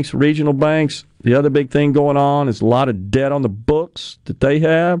community banks, regional banks, the other big thing going on is a lot of debt on the books that they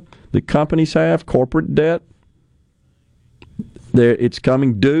have, that companies have, corporate debt. It's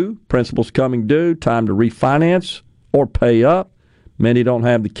coming due, principal's coming due, time to refinance or pay up. Many don't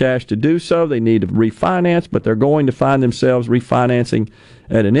have the cash to do so. They need to refinance, but they're going to find themselves refinancing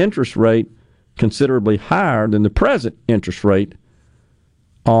at an interest rate considerably higher than the present interest rate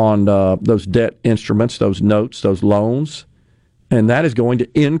on those debt instruments, those notes, those loans. And that is going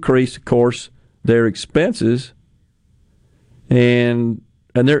to increase, of course, their expenses and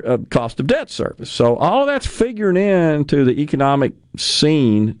their cost of debt service. So all of that's figuring into the economic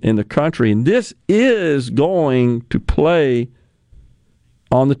scene in the country. And this is going to play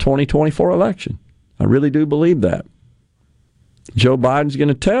on the 2024 election. I really do believe that. Joe Biden's going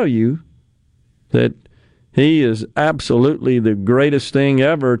to tell you that he is absolutely the greatest thing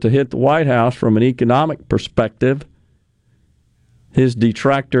ever to hit the White House from an economic perspective. His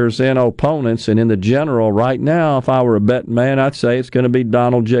detractors and opponents, and in the general, right now, if I were a betting man, I'd say it's going to be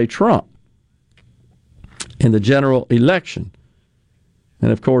Donald J. Trump in the general election. And,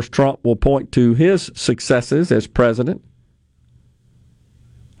 of course, Trump will point to his successes as president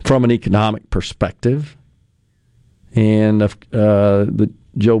from an economic perspective. And the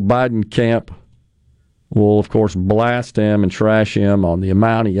Joe Biden camp will, of course, blast him and trash him on the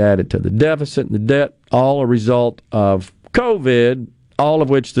amount he added to the deficit and the debt, all a result of COVID, all of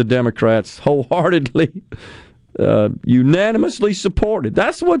which the Democrats wholeheartedly, unanimously supported.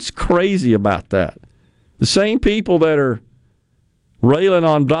 That's what's crazy about that. The same people that are railing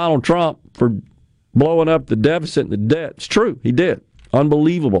on Donald Trump for blowing up the deficit and the debt. It's true, he did.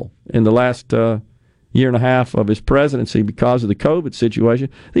 Unbelievable in the last year and a half of his presidency because of the COVID situation.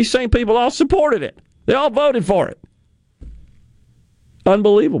 These same people all supported it. They all voted for it.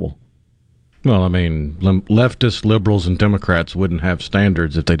 Unbelievable. Well, I mean, leftists, liberals, and Democrats wouldn't have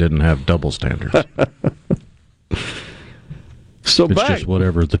standards if they didn't have double standards. So it's just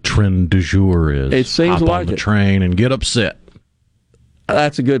whatever the trend du jour is. It seems hop like on the train and get upset.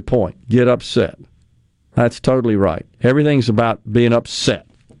 That's a good point. Get upset. That's totally right. Everything's about being upset.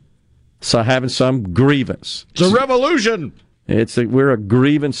 So having some grievance. It's a revolution. We're a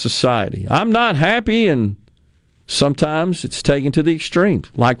grievance society. I'm not happy, and sometimes it's taken to the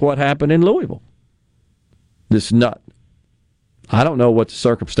extremes, like what happened in Louisville. This nut. I don't know what the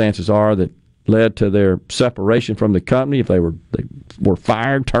circumstances are that led to their separation from the company, if they were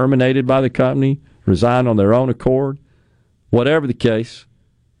fired, terminated by the company, resigned on their own accord. Whatever the case,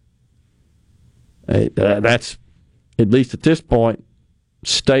 that's, at least at this point,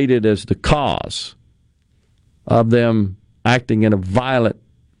 stated as the cause of them acting in a violent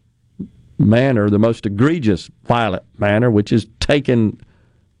manner, the most egregious violent manner, which is taking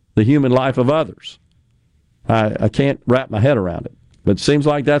the human life of others. I can't wrap my head around it, but it seems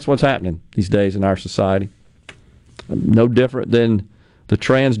like that's what's happening these days in our society. No different than the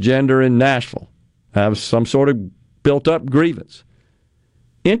transgender in Nashville. have some sort of built-up grievance.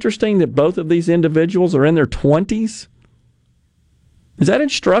 Interesting that both of these individuals are in their 20s. Is that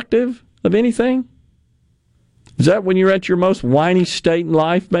instructive of anything? Is that when you're at your most whiny state in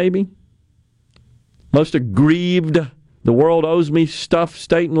life, maybe? Most aggrieved, the world owes me stuff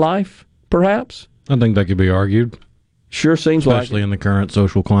state in life, perhaps? I think that could be argued. Sure seems like it. Especially in the current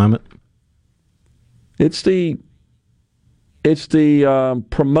social climate. It's the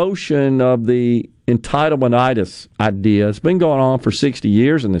promotion of the entitlementitis idea. It's been going on for 60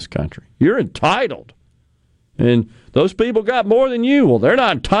 years in this country. You're entitled. And those people got more than you. Well, they're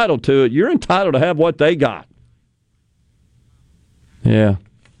not entitled to it. You're entitled to have what they got. Yeah.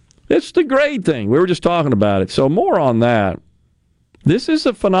 It's the grade thing. We were just talking about it. So more on that. This is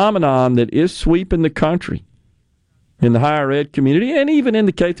a phenomenon that is sweeping the country in the higher ed community and even in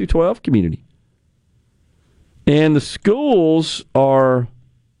the K through 12 community. And the schools are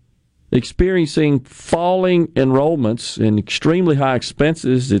experiencing falling enrollments and extremely high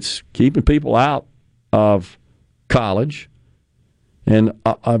expenses. It's keeping people out of college. And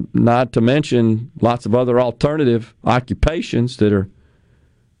not to mention lots of other alternative occupations that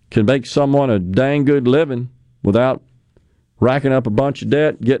can make someone a dang good living without racking up a bunch of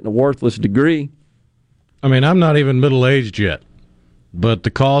debt, getting a worthless degree. I mean, I'm not even middle-aged yet, but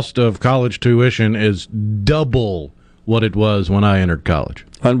the cost of college tuition is double what it was when I entered college.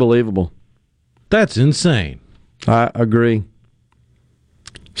 Unbelievable. That's insane. I agree.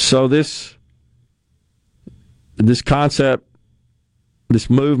 So this concept, this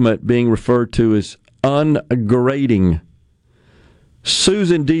movement being referred to as ungrading.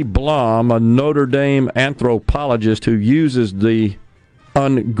 Susan D. Blum, a Notre Dame anthropologist who uses the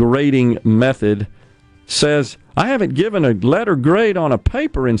ungrading method, says, I haven't given a letter grade on a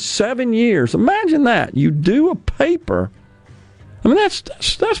paper in 7 years. Imagine that. You do a paper. I mean, that's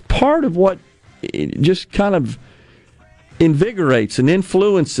part of what just kind of invigorates and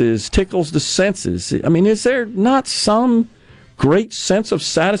influences, tickles the senses. I mean, is there not some great sense of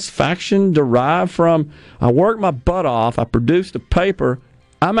satisfaction derived from, I worked my butt off, I produced a paper,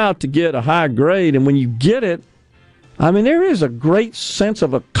 I'm out to get a high grade, and when you get it, I mean, there is a great sense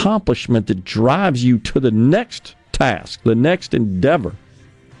of accomplishment that drives you to the next task, the next endeavor.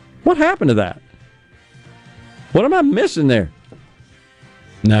 What happened to that? What am I missing there?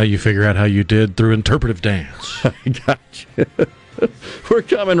 Now you figure out how you did through interpretive dance. I got you. We're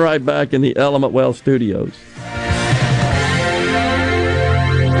coming right back in the Element Well studios.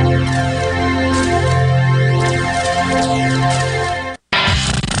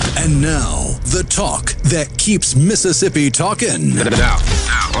 And now, the talk that keeps Mississippi talking. Now,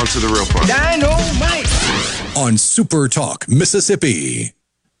 on to the real part. Dynamite! On Super Talk, Mississippi.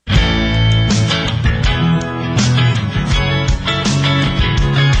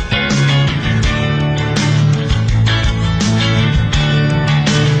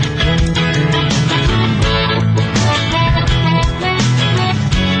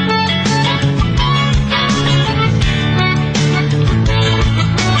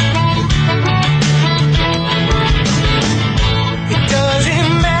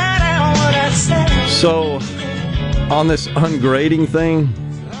 So, on this ungrading thing,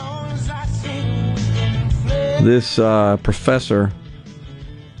 this professor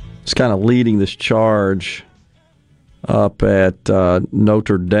is kind of leading this charge up at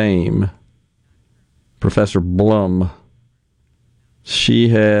Notre Dame, Professor Blum. She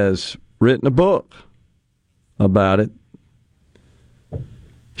has written a book about it.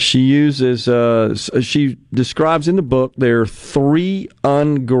 She describes in the book there are 3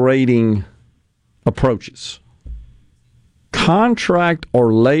 ungrading approaches. Contract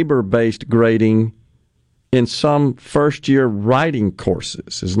or labor-based grading in some first-year writing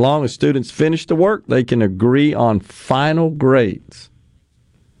courses. As long as students finish the work, they can agree on final grades.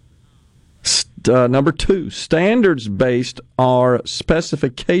 Number 2, standards-based or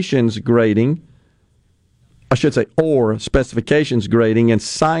specifications grading. I should say, or specifications grading in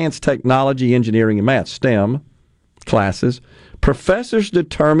science, technology, engineering, and math, STEM classes. Professors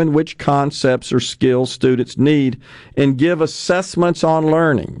determine which concepts or skills students need and give assessments on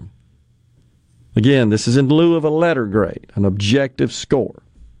learning. Again, this is in lieu of a letter grade, an objective score.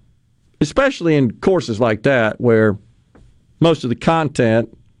 Especially in courses like that where most of the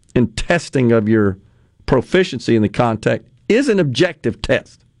content and testing of your proficiency in the content is an objective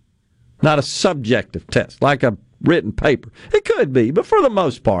test, not a subjective test, like a written paper. It could be, but for the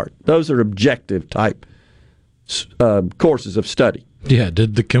most part, those are objective type courses of study. Yeah,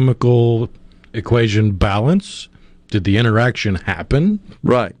 did the chemical equation balance? Did the interaction happen?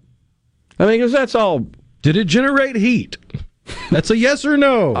 Right. I mean, because that's all. Did it generate heat? That's a yes or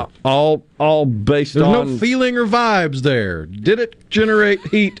no. All based There's on... no feeling or vibes there. Did it generate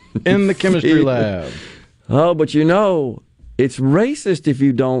heat in the chemistry lab? Oh, but it's racist if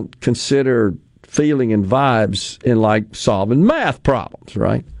you don't consider feeling and vibes in, like, solving math problems,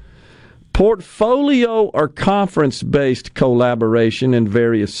 right? Portfolio or conference-based collaboration in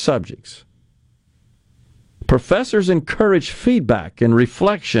various subjects. Professors encourage feedback and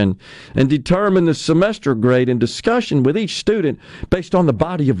reflection and determine the semester grade in discussion with each student based on the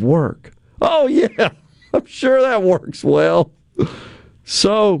body of work. Oh, yeah, I'm sure that works well.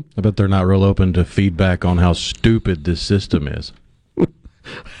 So, I bet they're not real open to feedback on how stupid this system is.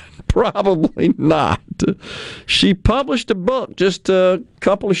 Probably not. She published a book just a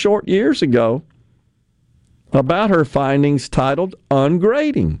couple of short years ago about her findings titled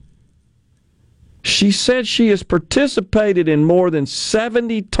Ungrading. She said she has participated in more than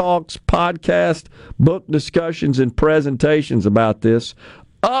 70 talks, podcasts, book discussions, and presentations about this,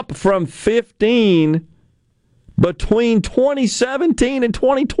 up from 15 between 2017 and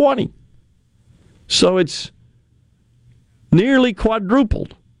 2020. So it's nearly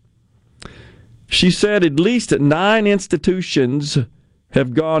quadrupled. She said at least 9 institutions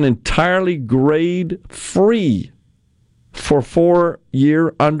have gone entirely grade-free for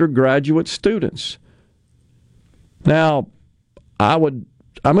 4-year undergraduate students. Now, I'm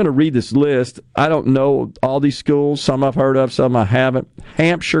going to read this list. I don't know all these schools. Some I've heard of, some I haven't.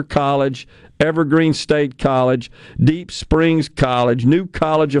 Hampshire College, Evergreen State College, Deep Springs College, New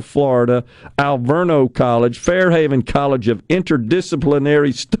College of Florida, Alverno College, Fairhaven College of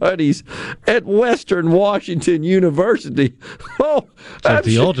Interdisciplinary Studies at Western Washington University. Oh, that's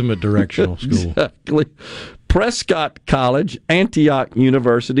the ultimate directional school. Exactly. Prescott College, Antioch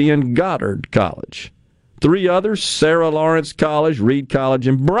University, and Goddard College. 3 others, Sarah Lawrence College, Reed College,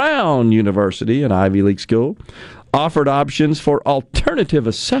 and Brown University, an Ivy League school, offered options for alternative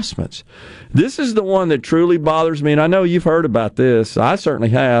assessments. This is the one that truly bothers me, and I know you've heard about this. I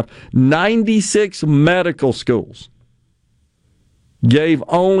certainly have. 96 medical schools gave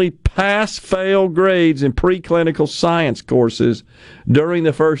only pass-fail grades in preclinical science courses during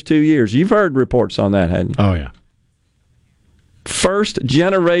the first 2 years. You've heard reports on that, hadn't you? Oh, yeah.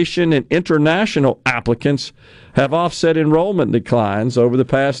 First-generation and international applicants have offset enrollment declines over the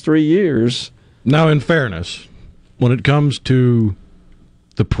past 3 years. Now, in fairness, when it comes to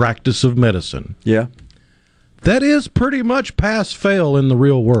the practice of medicine, yeah, that is pretty much pass-fail in the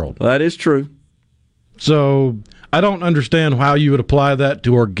real world. That is true. So I don't understand how you would apply that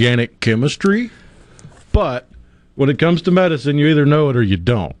to organic chemistry, but when it comes to medicine, you either know it or you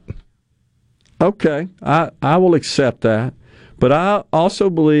don't. Okay, I will accept that. But I also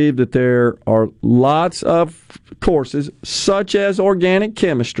believe that there are lots of courses, such as organic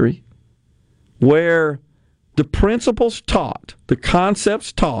chemistry, where the principles taught, the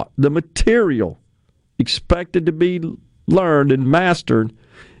concepts taught, the material expected to be learned and mastered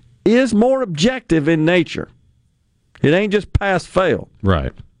is more objective in nature. It ain't just pass-fail.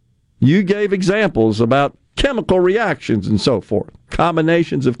 Right. You gave examples about chemical reactions and so forth,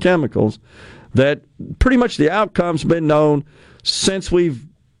 combinations of chemicals that pretty much the outcome's been known since we've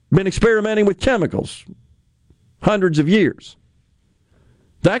been experimenting with chemicals hundreds of years.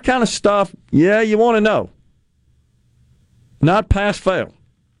 That kind of stuff, yeah, you want to know. Not pass-fail.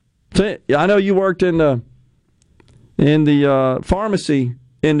 I know you worked in the pharmacy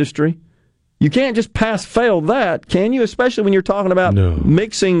industry. You can't just pass-fail that, can you? Especially when you're talking about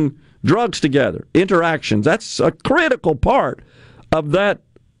mixing drugs together, interactions. That's a critical part of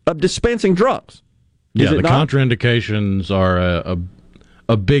dispensing drugs. Yeah, the contraindications are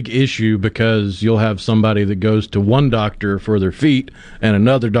a big issue because you'll have somebody that goes to one doctor for their feet and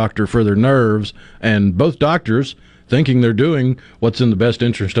another doctor for their nerves, and both doctors, thinking they're doing what's in the best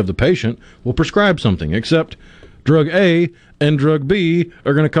interest of the patient, will prescribe something, except drug A and drug B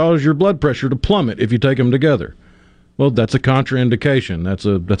are going to cause your blood pressure to plummet if you take them together. Well, that's a contraindication. That's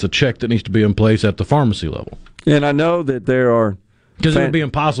a check that needs to be in place at the pharmacy level. And I know that there are... Because it would be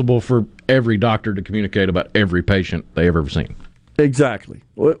impossible for every doctor to communicate about every patient they have ever seen. Exactly.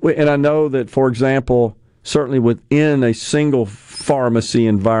 And I know that, for example, certainly within a single pharmacy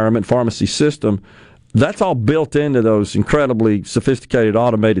environment, pharmacy system, that's all built into those incredibly sophisticated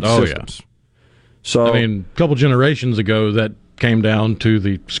automated systems. Yeah. So, I mean, a couple generations ago, that came down to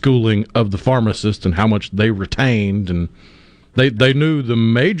the schooling of the pharmacist and how much they retained, and they knew the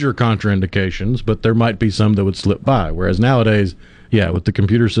major contraindications, but there might be some that would slip by. Whereas nowadays, yeah, with the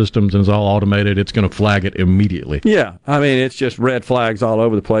computer systems and it's all automated, it's going to flag it immediately. Yeah, I mean, it's just red flags all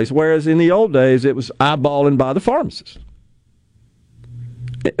over the place. Whereas in the old days, it was eyeballing by the pharmacist.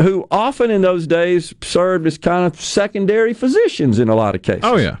 who often in those days served as kind of secondary physicians in a lot of cases.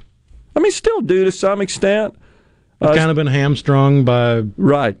 Oh, yeah. I mean, still do to some extent. Kind of been hamstrung by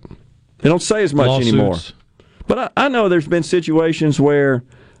right. They don't say as much lawsuits anymore. But I know there's been situations where,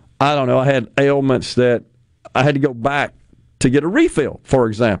 I don't know, I had ailments that I had to go back to get a refill, for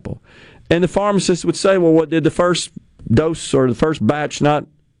example. And the pharmacist would say, well, what did the first dose or the first batch not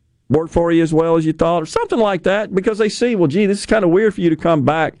work for you as well as you thought, or something like that, because they see, well, gee, this is kind of weird for you to come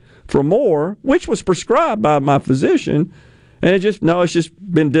back for more, which was prescribed by my physician, and it's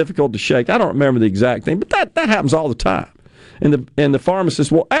just been difficult to shake. I don't remember the exact thing, but that happens all the time. And the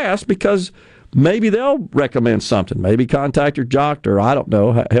pharmacist will ask because maybe they'll recommend something, maybe contact your doctor, I don't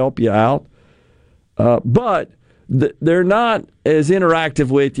know, help you out. But they're not as interactive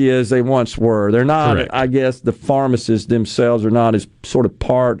with you as they once were. They're not, correct. I guess, the pharmacists themselves are not as sort of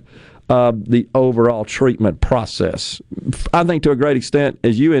part of the overall treatment process. I think to a great extent,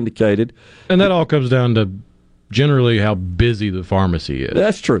 as you indicated. And that all comes down to generally how busy the pharmacy is.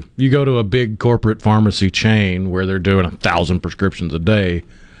 That's true. You go to a big corporate pharmacy chain where they're doing 1,000 prescriptions a day.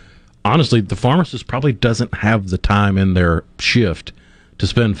 Honestly, the pharmacist probably doesn't have the time in their shift to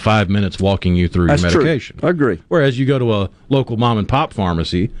spend 5 minutes walking you through your medication. True. I agree. Whereas you go to a local mom and pop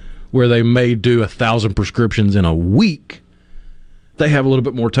pharmacy where they may do 1,000 prescriptions in a week, they have a little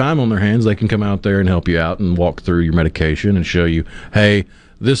bit more time on their hands. They can come out there and help you out and walk through your medication and show you, hey,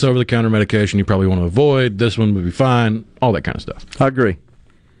 this over-the-counter medication you probably want to avoid, this one would be fine, all that kind of stuff. I agree.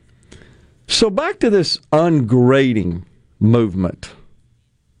 So back to this ungrading movement.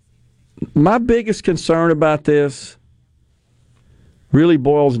 My biggest concern about this really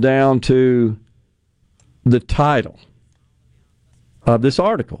boils down to the title of this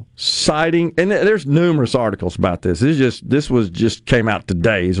article, citing, and there's numerous articles about this. This came out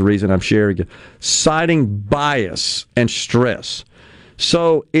today is the reason I'm sharing it. Citing bias and stress.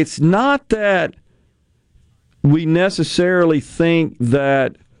 So it's not that we necessarily think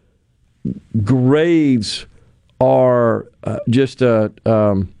that grades are just a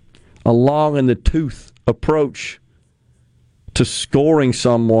long in the tooth approach to scoring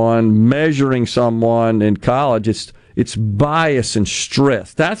someone, measuring someone in college. It's bias and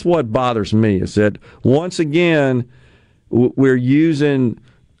stress. That's what bothers me, is that once again we're using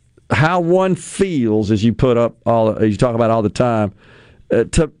how one feels, as you talk about all the time,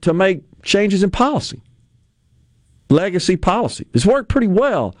 to make changes in policy, legacy policy. It's worked pretty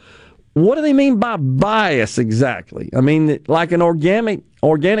well. What do they mean by bias exactly? I mean, like an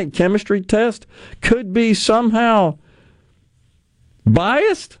organic chemistry test could be somehow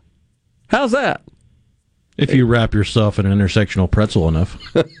biased? How's that? If you wrap yourself in an intersectional pretzel enough.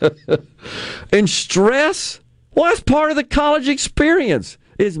 And stress? Well, that's part of the college experience.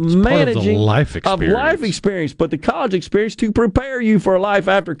 It's managing part of the life experience. But the college experience to prepare you for life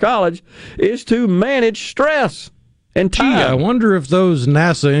after college is to manage stress and time. Gee, I wonder if those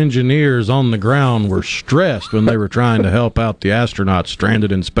NASA engineers on the ground were stressed when they were trying to help out the astronauts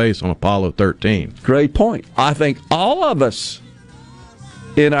stranded in space on Apollo 13. Great point. I think all of us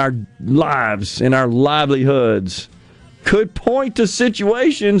in our lives, in our livelihoods, could point to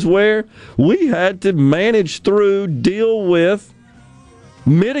situations where we had to manage through, deal with,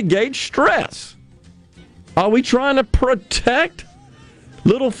 mitigate stress. Are we trying to protect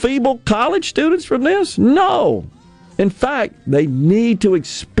little feeble college students from this? No. In fact, they need to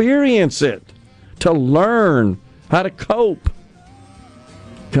experience it to learn how to cope.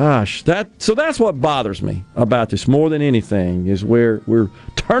 Gosh, so that's what bothers me about this more than anything, is we're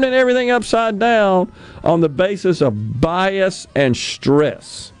turning everything upside down on the basis of bias and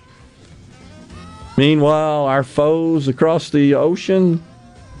stress. Meanwhile, our foes across the ocean,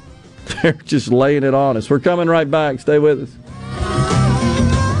 they're just laying it on us. We're coming right back. Stay with us.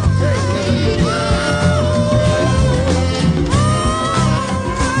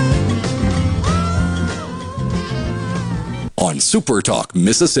 On Super Talk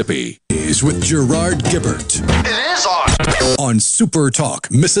Mississippi is with Gerard Gibert. It is on Super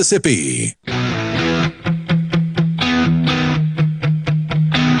Talk Mississippi.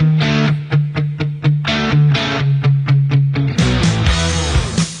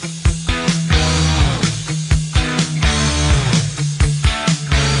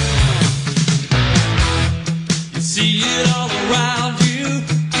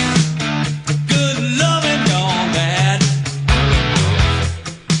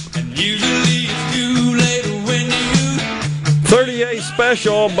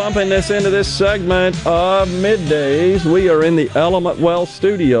 Special, bumping this into this segment of Middays. We are in the Element Wealth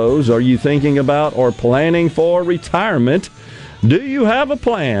Studios. Are you thinking about or planning for retirement? Do you have a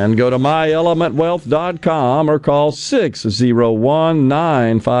plan? Go to myelementwealth.com or call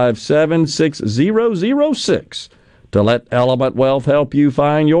 601-957-6006 to let Element Wealth help you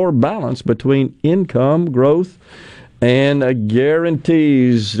find your balance between income, growth, and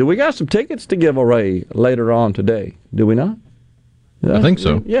guarantees. Do we got some tickets to give away later on today? Do we not? I think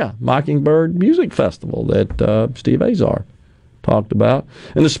so. Yeah, Mockingbird Music Festival that Steve Azar talked about.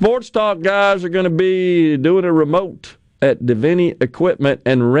 And the Sports Talk guys are going to be doing a remote at Deviney Equipment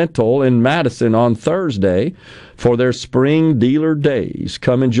and Rental in Madison on Thursday for their spring dealer days.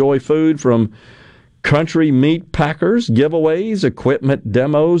 Come enjoy food from country meat packers, giveaways, equipment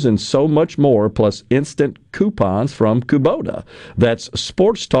demos, and so much more, plus instant coupons from Kubota. That's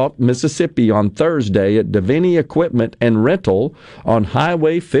Sports Talk Mississippi on Thursday at Deviney Equipment and Rental on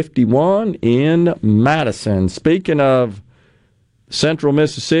Highway 51 in Madison. Speaking of Central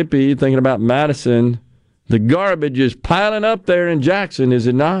Mississippi, thinking about Madison, the garbage is piling up there in Jackson, is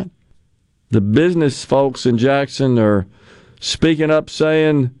it not? The business folks in Jackson are speaking up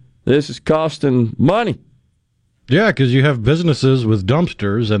saying this is costing money. Yeah, because you have businesses with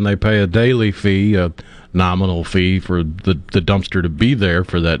dumpsters, and they pay a daily fee, a nominal fee for the dumpster to be there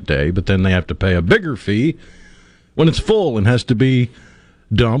for that day, but then they have to pay a bigger fee when it's full and has to be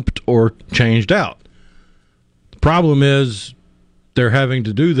dumped or changed out. The problem is they're having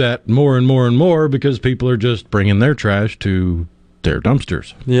to do that more and more and more because people are just bringing their trash to their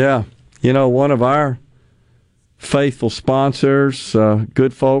dumpsters. Yeah. You know, one of our faithful sponsors,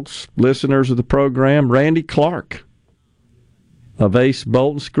 good folks, listeners of the program, Randy Clark of Ace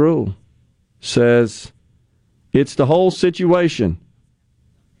Bolt and Screw, says it's the whole situation.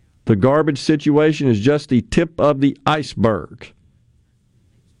 The garbage situation is just the tip of the iceberg.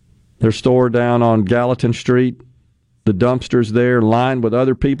 Their store down on Gallatin Street, the dumpsters there lined with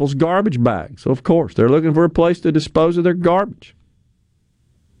other people's garbage bags. So, of course, they're looking for a place to dispose of their garbage.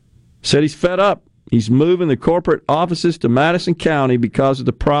 Said he's fed up. He's moving the corporate offices to Madison County because of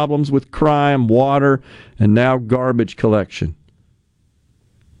the problems with crime, water, and now garbage collection.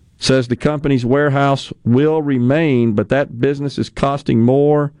 Says the company's warehouse will remain, but that business is costing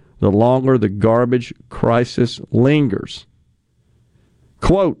more the longer the garbage crisis lingers.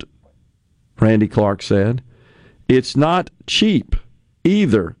 Quote, Randy Clark said, "It's not cheap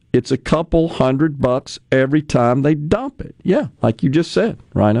either. It's a couple $100 every time they dump it." Yeah, like you just said,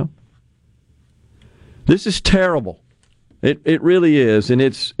 Rhino. This is terrible. It really is, and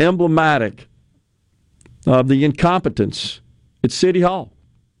it's emblematic of the incompetence at City Hall.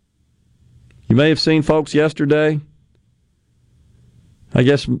 You may have seen folks yesterday. I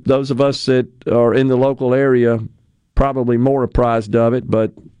guess those of us that are in the local area probably more apprised of it,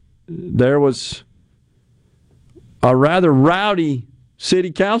 but there was a rather rowdy city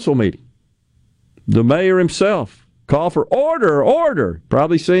council meeting. The mayor himself called for order, order.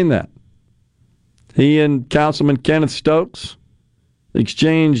 Probably seen that. He and Councilman Kenneth Stokes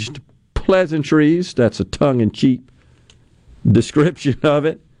exchanged pleasantries. That's a tongue-in-cheek description of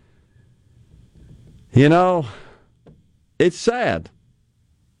it. You know, it's sad.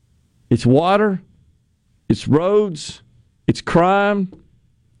 It's water, it's roads, it's crime,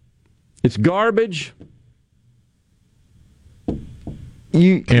 it's garbage.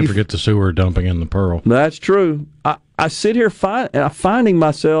 You can't forget the sewer dumping in the Pearl. That's true. I sit here finding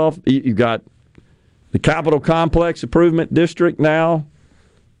myself, you got the Capitol Complex Improvement District now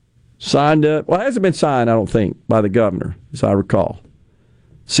signed up. Well, it hasn't been signed, I don't think, by the governor, as I recall.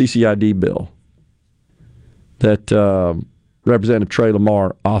 CCID bill that Representative Trey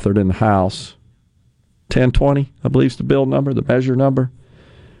Lamar authored in the House. 1020, I believe, is the bill number, the measure number.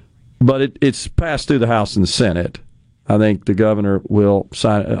 But it's passed through the House and the Senate. I think the governor will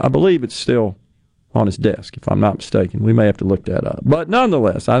sign it. I believe it's still on his desk, if I'm not mistaken. We may have to look that up. But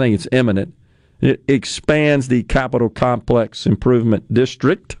nonetheless, I think it's imminent. It expands the Capitol Complex Improvement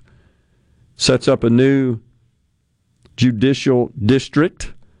District, sets up a new judicial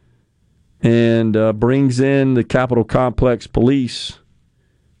district, and brings in the Capitol Complex Police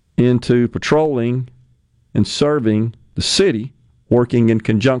into patrolling and serving the city, working in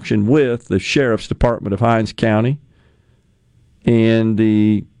conjunction with the Sheriff's Department of Hinds County and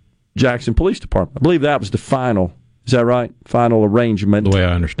the Jackson Police Department. I believe that was the final, is that right? Final arrangement. The way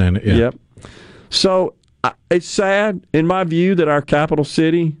I understand it, yeah. Yep. So it's sad, in my view, that our capital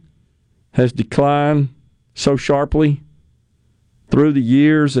city has declined so sharply through the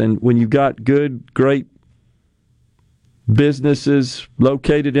years, and when you've got good, great businesses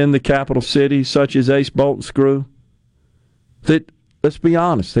located in the capital city, such as Ace Bolt and Screw, that, let's be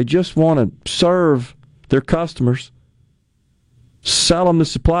honest, they just want to serve their customers, sell them the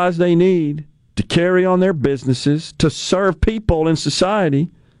supplies they need, to carry on their businesses, to serve people in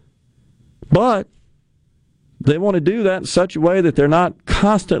society, but they want to do that in such a way that they're not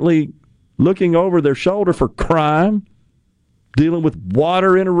constantly looking over their shoulder for crime, dealing with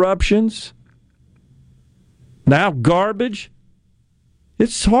water interruptions, now garbage.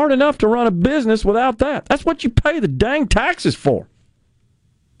 It's hard enough to run a business without that. That's what you pay the dang taxes for,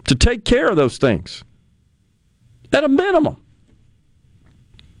 to take care of those things. At a minimum.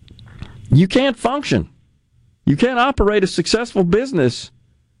 You can't function. You can't operate a successful business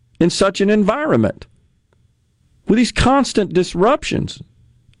in such an environment with these constant disruptions.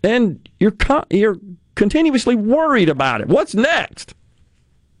 And you're continuously worried about it. What's next?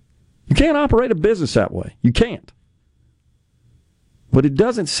 You can't operate a business that way. You can't. But it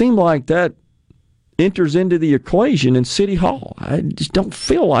doesn't seem like that enters into the equation in City Hall. I just don't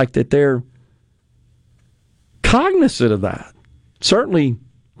feel like that they're cognizant of that. Certainly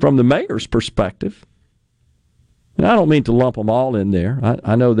from the mayor's perspective. And I don't mean to lump them all in there.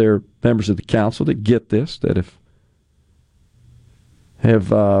 I know there are members of the council that get this, that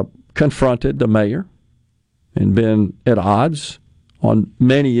have confronted the mayor and been at odds on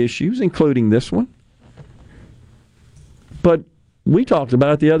many issues, including this one. But we talked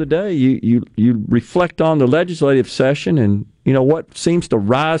about it the other day. You reflect on the legislative session, and what seems to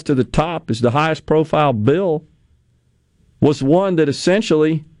rise to the top as the highest profile bill was one that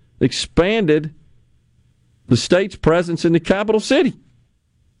essentially expanded the state's presence in the capital city.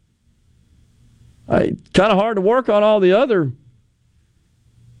 Kind of hard to work on all the other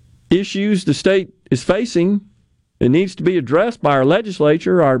issues the state is facing. It needs to be addressed by our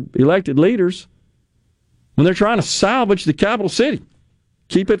legislature, our elected leaders, when they're trying to salvage the capital city,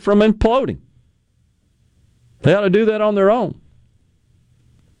 keep it from imploding. They ought to do that on their own.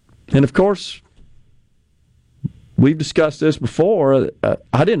 And of course, we've discussed this before.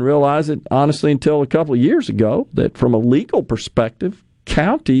 I didn't realize it, honestly, until a couple of years ago, that from a legal perspective,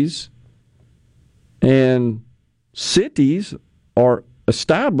 counties and cities are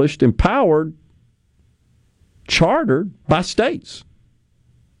established, empowered, chartered by states.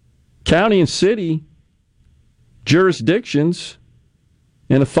 County and city jurisdictions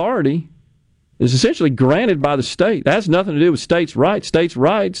and authority is essentially granted by the state. That has nothing to do with states' rights. States'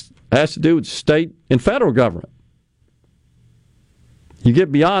 rights has to do with state and federal government. You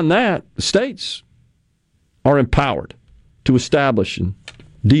get beyond that, the states are empowered to establish and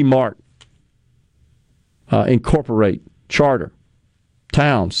demarc, incorporate, charter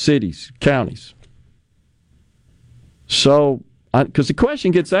towns, cities, counties. So, because the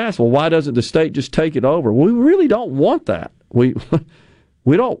question gets asked, well, why doesn't the state just take it over? We really don't want that. We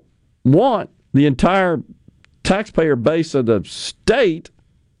don't want the entire taxpayer base of the state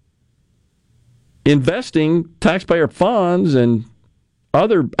investing taxpayer funds and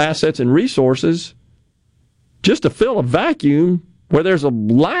other assets and resources just to fill a vacuum where there's a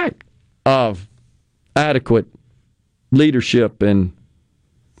lack of adequate leadership and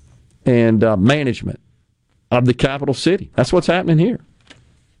management of the capital city. That's what's happening here.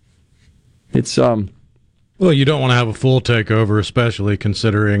 It's well, you don't want to have a full takeover, especially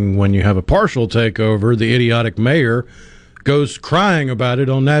considering when you have a partial takeover, the idiotic mayor goes crying about it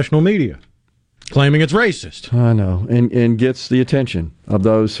on national media, claiming it's racist. I know, and gets the attention of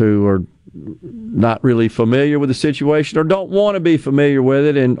those who are not really familiar with the situation or don't want to be familiar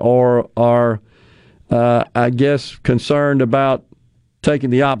with it, or are, I guess, concerned about taking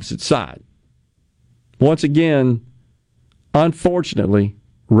the opposite side. Once again, unfortunately,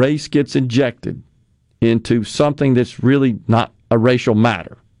 race gets injected into something that's really not a racial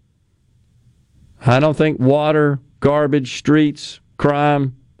matter. I don't think water, garbage, streets,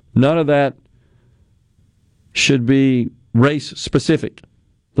 crime, none of that should be race-specific.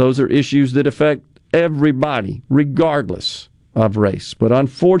 Those are issues that affect everybody, regardless of race. But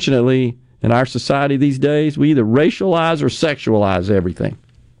unfortunately, in our society these days, we either racialize or sexualize everything.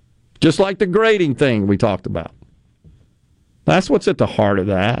 Just like the grading thing we talked about. That's what's at the heart of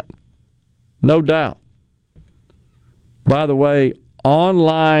that. No doubt. By the way,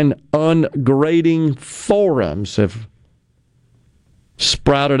 online ungrading forums have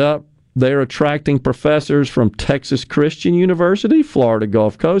sprouted up. They're attracting professors from Texas Christian University, Florida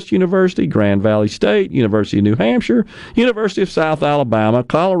Gulf Coast University, Grand Valley State, University of New Hampshire, University of South Alabama,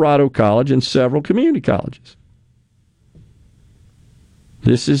 Colorado College, and several community colleges.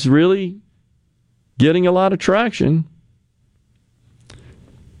 This is really getting a lot of traction.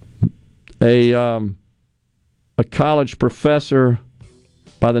 A college professor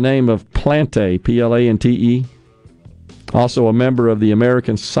by the name of Plante, Plante, also a member of the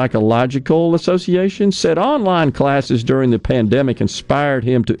American Psychological Association, said online classes during the pandemic inspired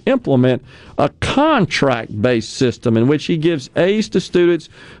him to implement a contract-based system in which he gives A's to students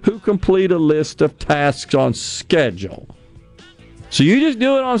who complete a list of tasks on schedule. So you just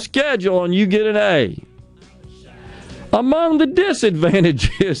do it on schedule and you get an A. Among the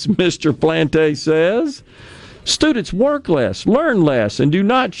disadvantages, Mr. Plante says, students work less, learn less, and do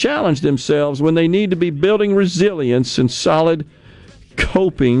not challenge themselves when they need to be building resilience and solid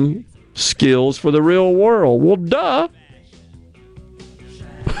coping skills for the real world. Well, duh.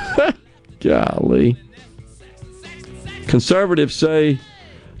 Golly. Conservatives say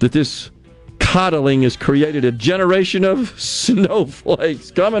that this coddling has created a generation of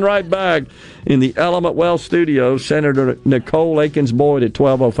snowflakes. Coming right back in the Element Well studio, Senator Nicole Akins-Boyd at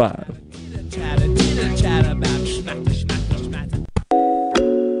 12:05.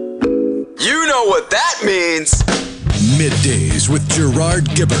 You know what that means. Middays with Gerard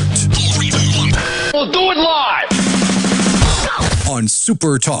Gibert. We'll do it live. On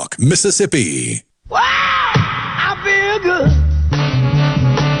Super Talk, Mississippi. Wow, I feel good.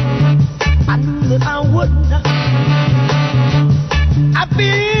 I knew that I wouldn't. I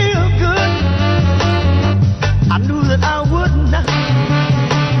feel good. I knew that I wouldn't.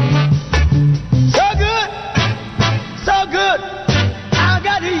 So good, so good. I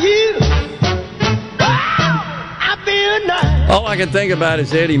got you. Wow, I feel nice. All I can think about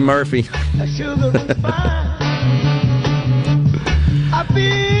is Eddie Murphy. Sugar and fine. I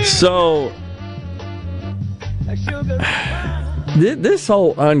feel So sugar and fine. this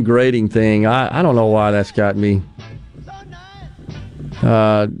whole ungrading thing, I don't know why that's got me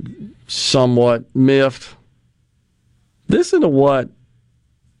somewhat miffed. Listen to what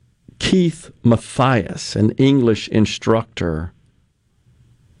Keith Mathias, an English instructor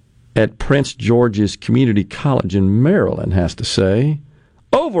at Prince George's Community College in Maryland, has to say.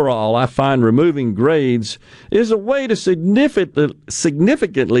 Overall, I find removing grades is a way to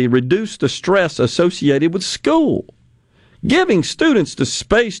significantly reduce the stress associated with school. Giving students the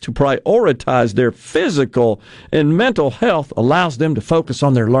space to prioritize their physical and mental health allows them to focus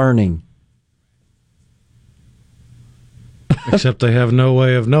on their learning. Except they have no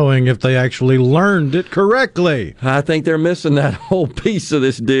way of knowing if they actually learned it correctly. I think they're missing that whole piece of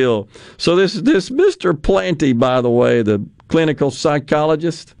this deal. So this Mr. Plante, by the way, the clinical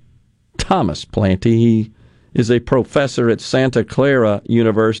psychologist, Thomas Plante, he is a professor at Santa Clara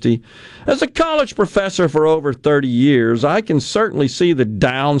University. As a college professor for over 30 years, I can certainly see the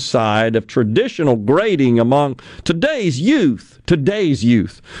downside of traditional grading among today's youth,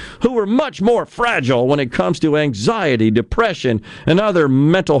 who are much more fragile when it comes to anxiety, depression, and other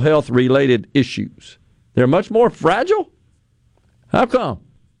mental health-related issues. They're much more fragile? How come?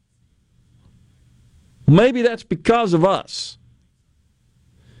 Maybe that's because of us.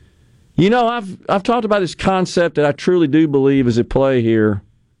 You know, I've talked about this concept that I truly do believe is at play here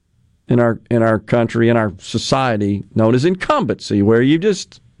in our country, in our society, known as incumbency, where you've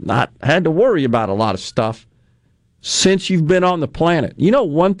just not had to worry about a lot of stuff since you've been on the planet. You know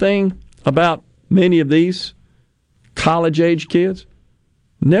one thing about many of these college-age kids?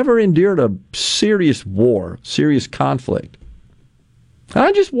 Never endured a serious war, serious conflict.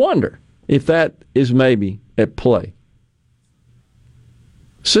 I just wonder if that is maybe at play.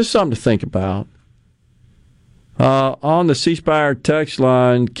 It's just something to think about. On the C Spire text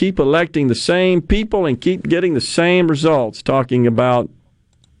line, keep electing the same people and keep getting the same results, talking about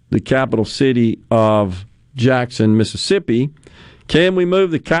the capital city of Jackson, Mississippi. Can we move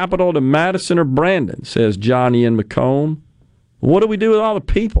the capital to Madison or Brandon, says Johnny in Macomb. What do we do with all the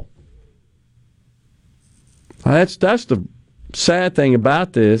people? That's the sad thing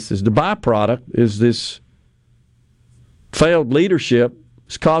about this, is the byproduct is this failed leadership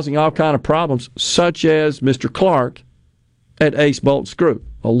is causing all kind of problems, such as Mr. Clark at Ace Bolt's Group,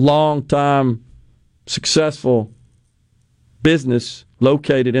 a long-time successful business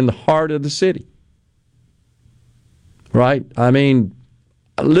located in the heart of the city. Right? I mean,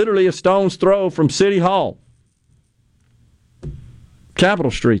 literally a stone's throw from City Hall.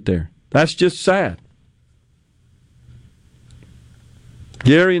 Capitol Street there. That's just sad.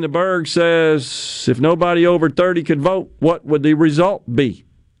 Gary in the Berg says, if nobody over 30 could vote, what would the result be?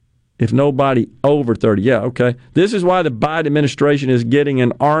 If nobody over 30. Yeah, okay. This is why the Biden administration is getting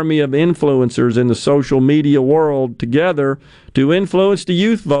an army of influencers in the social media world together to influence the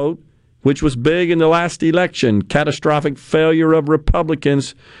youth vote, which was big in the last election. Catastrophic failure of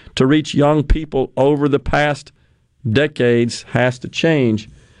Republicans to reach young people over the past decades has to change.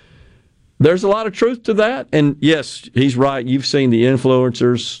 There's a lot of truth to that. And yes, he's right. You've seen the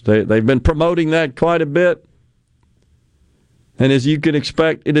influencers. They've been promoting that quite a bit. And as you can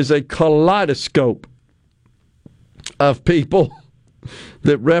expect, it is a kaleidoscope of people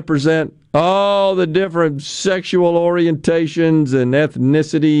that represent all the different sexual orientations and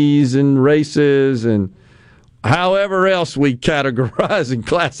ethnicities and races and however else we categorize and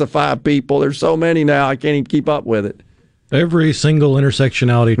classify people. There's so many now, I can't even keep up with it. Every single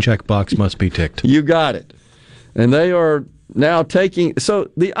intersectionality checkbox must be ticked. You got it. And they are now taking...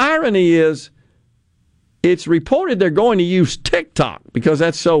 So the irony is, it's reported they're going to use TikTok because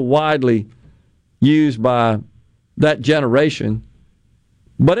that's so widely used by that generation.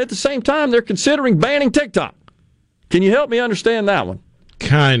 But at the same time, they're considering banning TikTok. Can you help me understand that one?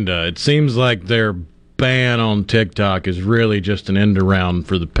 Kinda. It seems like their ban on TikTok is really just an end around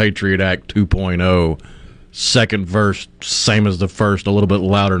for the Patriot Act 2.0. Second verse, same as the first, a little bit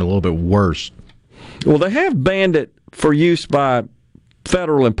louder and a little bit worse. Well, they have banned it for use by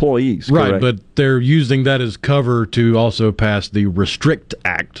federal employees, right? Correct? But they're using that as cover to also pass the Restrict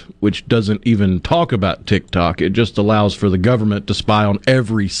Act, which doesn't even talk about TikTok. It just allows for the government to spy on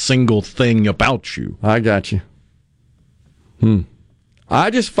every single thing about you. I got you. I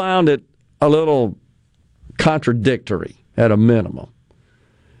just found it a little contradictory at a minimum.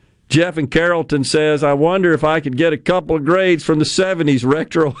 Jeff in Carrollton says, I wonder if I could get a couple of grades from the 70s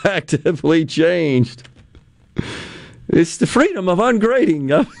retroactively changed. It's the freedom of ungrading.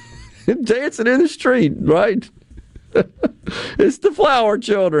 Dancing in the street, right? It's the flower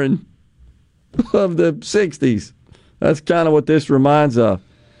children of the 60s. That's kind of what this reminds of.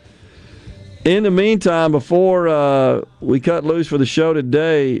 In the meantime, before we cut loose for the show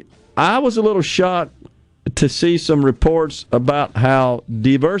today, I was a little shocked to see some reports about how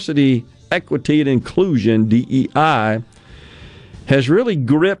diversity, equity, and inclusion, DEI, has really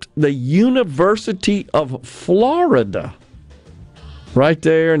gripped the University of Florida, right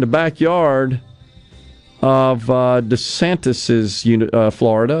there in the backyard of DeSantis'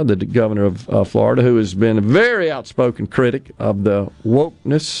 Florida, the governor of Florida, who has been a very outspoken critic of the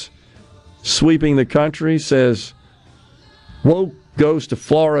wokeness sweeping the country, says woke goes to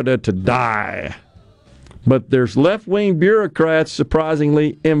Florida to die. But there's left-wing bureaucrats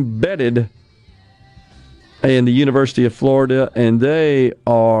surprisingly embedded in the University of Florida, and they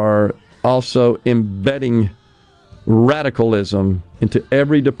are also embedding radicalism into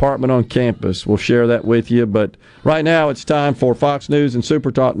every department on campus. We'll share that with you. But right now it's time for Fox News and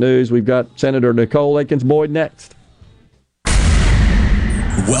Super Talk News. We've got Senator Nicole Akins-Boyd next.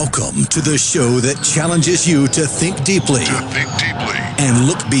 Welcome to the show that challenges you to think deeply. And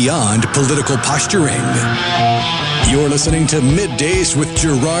look beyond political posturing. You're listening to Middays with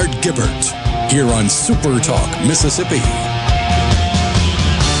Gerard Gibert here on Super Talk, Mississippi.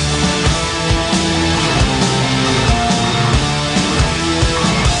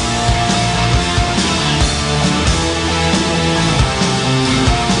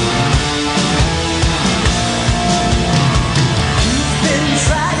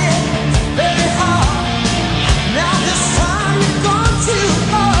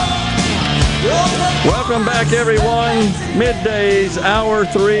 Welcome back, everyone. Middays, Hour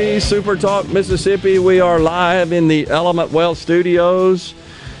 3, Super Talk, Mississippi. We are live in the Element Wealth Studios.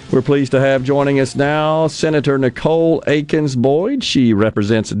 We're pleased to have joining us now Senator Nicole Akins-Boyd. She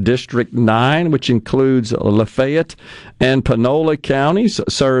represents District 9, which includes Lafayette and Panola counties,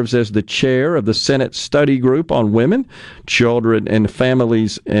 serves as the chair of the Senate Study Group on Women, Children, and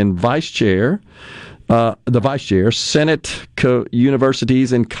Families, and vice chair. The vice chair, Senate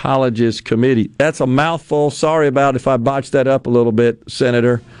Universities and Colleges Committee. That's a mouthful. Sorry about if I botched that up a little bit,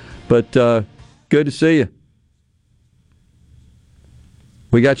 Senator, but good to see you.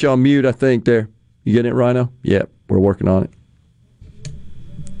 We got you on mute, I think, there. You getting it, Rhino? Yep, we're working on it.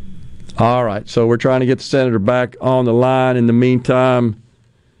 All right, so we're trying to get the senator back on the line. In the meantime,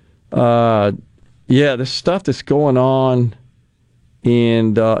 this stuff that's going on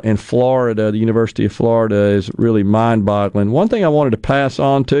in Florida, the University of Florida, is really mind-boggling. One thing I wanted to pass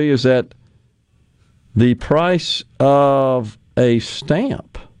on to you is that the price of a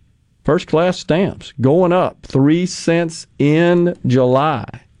stamp, first-class stamps, going up 3 cents in July.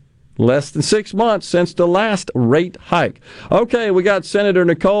 Less than 6 months since the last rate hike. Okay, we got Senator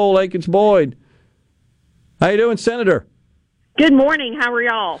Nicole Akins-Boyd. How you doing, Senator? Good morning. How are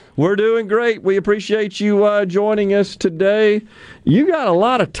y'all? We're doing great. We appreciate you joining us today. You got a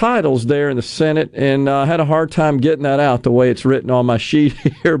lot of titles there in the Senate, and I had a hard time getting that out the way it's written on my sheet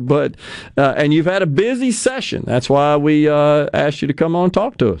here. But and you've had a busy session. That's why we asked you to come on and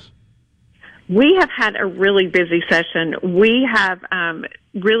talk to us. We have had a really busy session. We have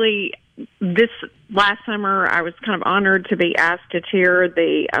really, this last summer, I was kind of honored to be asked to chair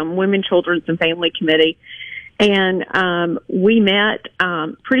the Women, Children's, and Family Committee. And we met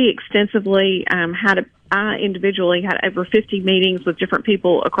pretty extensively. I individually had over 50 meetings with different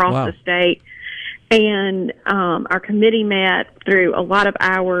people across the state. And our committee met through a lot of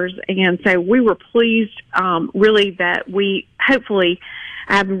hours. And so we were pleased, really, that we hopefully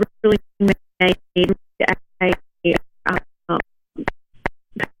have really made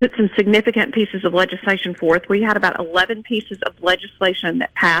put some significant pieces of legislation forth. We had about 11 pieces of legislation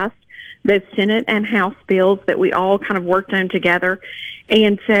that passed, both Senate and House bills that we all kind of worked on together.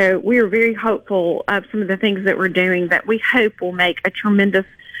 And so we are very hopeful of some of the things that we're doing that we hope will make a tremendous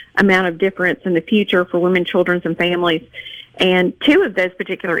amount of difference in the future for women, children, and families. And two of those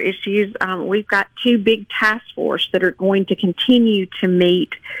particular issues, we've got two big task force that are going to continue to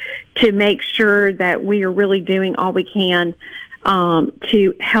meet to make sure that we are really doing all we can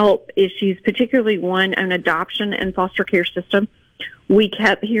to help issues, particularly one on adoption and foster care system. We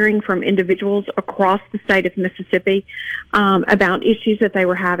kept hearing from individuals across the state of Mississippi about issues that they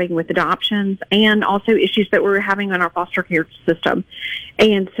were having with adoptions and also issues that we were having on our foster care system.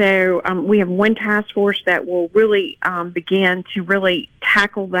 And so we have one task force that will really begin to really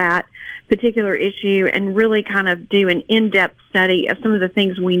tackle that particular issue and really kind of do an in-depth study of some of the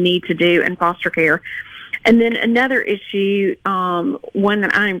things we need to do in foster care. And then another issue, one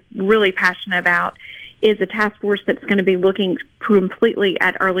that I'm really passionate about, is a task force that's going to be looking completely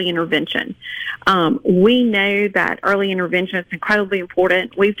at early intervention. We know that early intervention is incredibly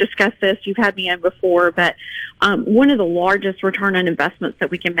important. We've discussed this. You've had me on before, but one of the largest return on investments that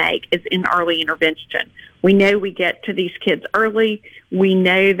we can make is in early intervention. We know we get to these kids early. We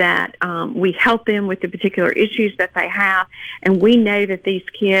know that we help them with the particular issues that they have, and we know that these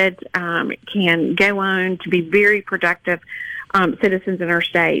kids can go on to be very productive citizens in our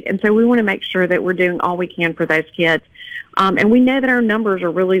state. And so we want to make sure that we're doing all we can for those kids. And we know that our numbers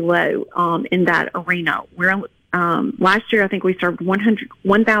are really low in that arena. We're last year, I think we served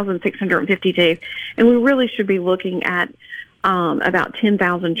 1,652, and we really should be looking at about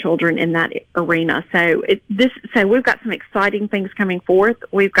 10,000 children in that arena. So we've got some exciting things coming forth.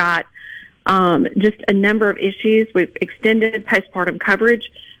 We've got just a number of issues. We've extended postpartum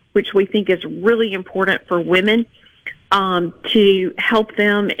coverage, which we think is really important for women to help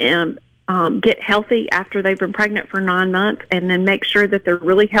them get healthy after they've been pregnant for 9 months, and then make sure that they're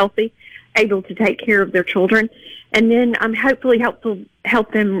really healthy, able to take care of their children, and then hopefully help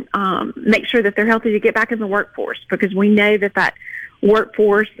them make sure that they're healthy to get back in the workforce, because we know that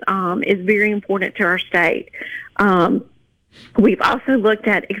workforce is very important to our state. We've also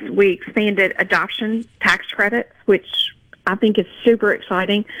we expanded adoption tax credits, which I think is super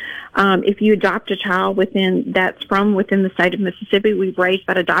exciting. If you adopt a child that's from within the state of Mississippi, we've raised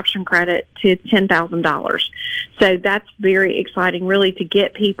that adoption credit to $10,000. So that's very exciting, really, to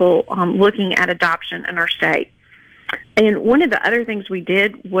get people looking at adoption in our state. And one of the other things we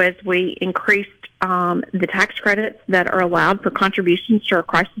did was we increased the tax credits that are allowed for contributions to our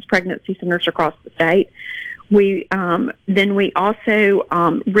crisis pregnancy centers across the state. We also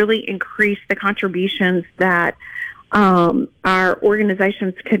really increased the contributions that our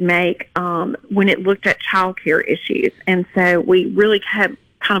organizations could make when it looked at child care issues. And so we really have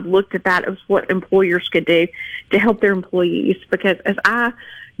kind of looked at that as what employers could do to help their employees. Because as I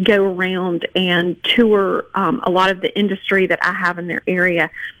go around and tour a lot of the industry that I have in their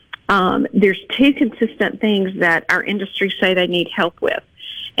area, there's two consistent things that our industry say they need help with.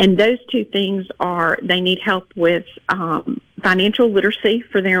 And those two things are they need help with financial literacy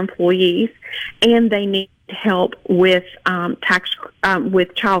for their employees, and they need help with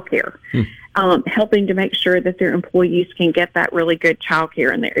with child care, helping to make sure that their employees can get that really good child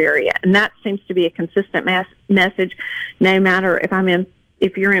care in their area. And that seems to be a consistent message, no matter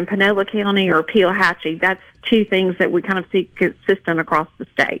if you're in Panola County or Pelahatchie. That's two things that we kind of see consistent across the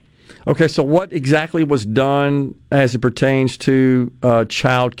state. Okay, so what exactly was done as it pertains to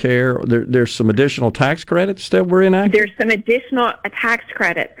child care? There's some additional tax credits that were enacted? There's some additional tax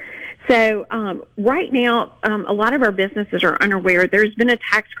credits. So right now, a lot of our businesses are unaware. There's been a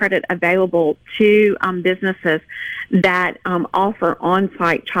tax credit available to businesses that offer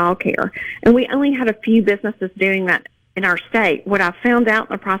on-site child care. And we only had a few businesses doing that in our state. What I found out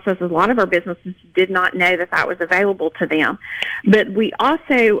in the process is a lot of our businesses did not know that was available to them. But we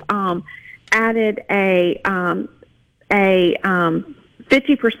also added a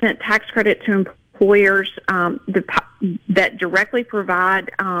 50% tax credit to employers that directly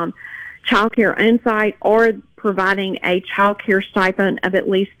provide child care on-site or providing a child care stipend of at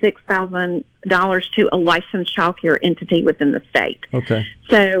least $6,000 to a licensed child care entity within the state. Okay.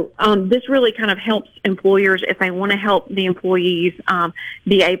 So this really kind of helps employers if they want to help the employees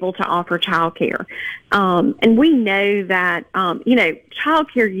be able to offer child care. And we know that,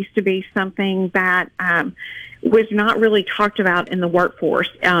 child care used to be something that was not really talked about in the workforce.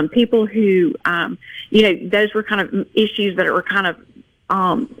 People who, those were kind of issues that were kind of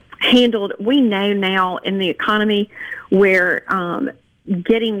handled. We know now in the economy where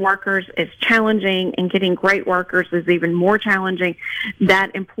getting workers is challenging and getting great workers is even more challenging,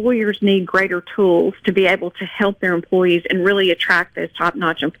 that employers need greater tools to be able to help their employees and really attract those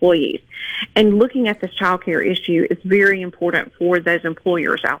top-notch employees. And looking at this child care issue is very important for those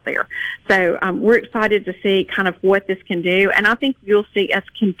employers out there. So we're excited to see kind of what this can do, and I think you'll see us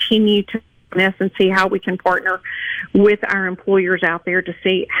continue to this and see how we can partner with our employers out there to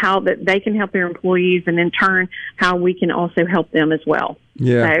see how that they can help their employees, and in turn how we can also help them as well.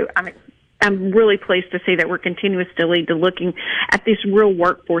 Yeah. So I'm really pleased to see that we're continuously looking at these real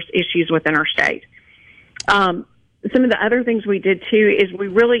workforce issues within our state. Some of the other things we did too is we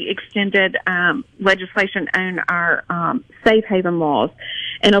really extended legislation on our safe haven laws.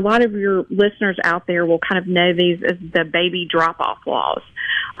 And a lot of your listeners out there will kind of know these as the baby drop-off laws.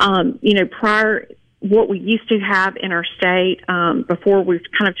 Prior, what we used to have in our state before we've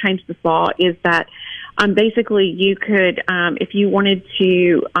kind of changed this law is that basically you could, if you wanted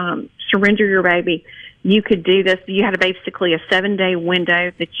to surrender your baby, you could do this. You had basically a 7-day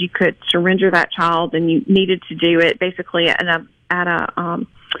window that you could surrender that child, and you needed to do it basically at a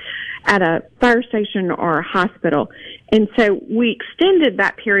fire station or a hospital. And so we extended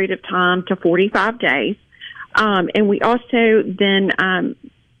that period of time to 45 days. And we also then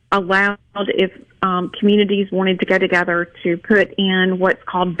allowed, if communities wanted to go together, to put in what's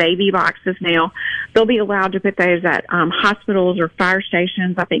called baby boxes now. They'll be allowed to put those at hospitals or fire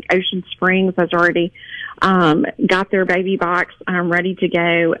stations. I think Ocean Springs has already got their baby box ready to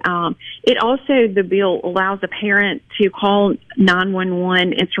go. It also, the bill allows a parent to call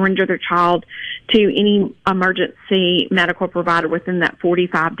 911 and surrender their child to any emergency medical provider within that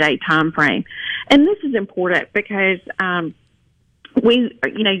 45-day time frame. And this is important because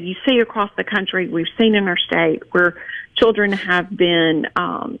you see across the country, we've seen in our state where children have been,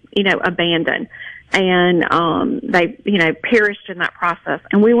 abandoned, and they perished in that process.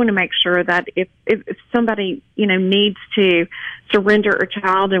 And we want to make sure that if somebody, needs to surrender a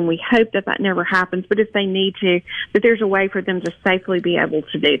child, and we hope that never happens, but if they need to, that there's a way for them to safely be able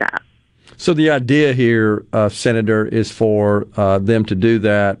to do that. So the idea here, Senator, is for them to do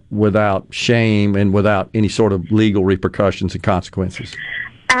that without shame and without any sort of legal repercussions and consequences.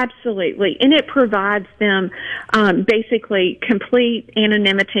 Absolutely. And it provides them basically complete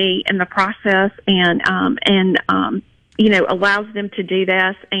anonymity in the process, and allows them to do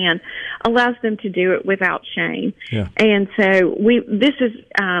this and allows them to do it without shame. Yeah. And so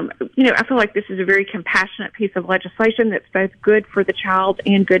I feel like this is a very compassionate piece of legislation that's both good for the child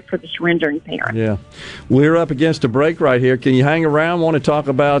and good for the surrendering parent. Yeah. We're up against a break right here. Can you hang around? I want to talk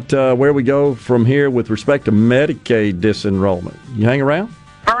about where we go from here with respect to Medicaid disenrollment. You hang around?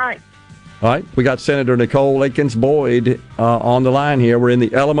 All right. All right. We got Senator Nicole Akins-Boyd on the line here. We're in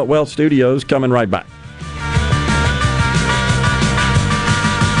the Element Wealth Studios, coming right back.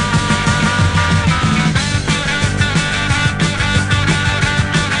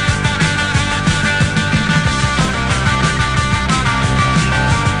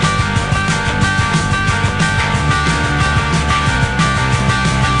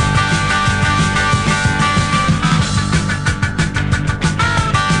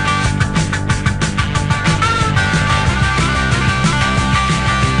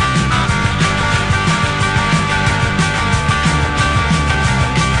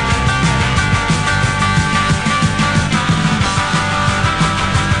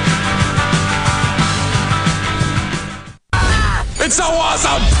 It's so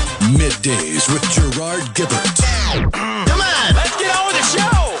awesome! Middays with Gerard Gibert. Come on, let's get on with the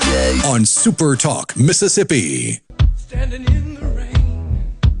show! On Super Talk, Mississippi. Standing in the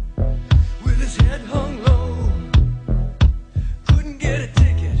rain with his head hung low, couldn't get a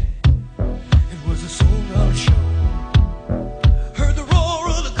ticket, it was a sold-out show. Heard the roar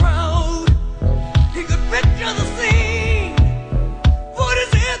of the crowd, he could picture the scene, put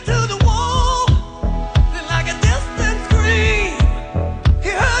his head to the wall, then like a distant scream, he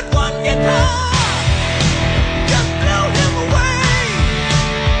heard one guitar. Just blew him away.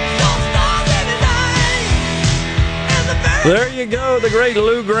 So stars in his eyes, There you go, the great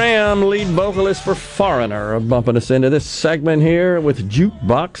Lou Gramm, lead vocalist for Foreigner, bumping us into this segment here with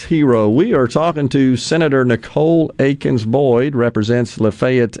Jukebox Hero. We are talking to Senator Nicole Akins-Boyd, represents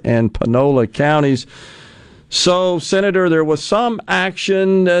Lafayette and Panola counties. So, Senator, there was some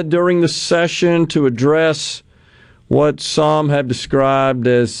action during the session to address what some have described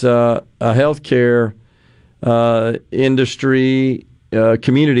as a healthcare industry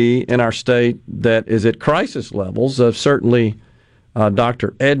community in our state that is at crisis levels. Certainly,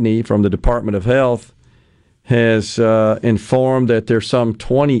 Dr. Edney from the Department of Health has informed that there's some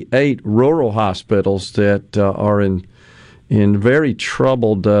 28 rural hospitals that are in very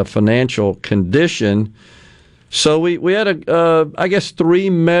troubled financial condition. So we had, I guess, 3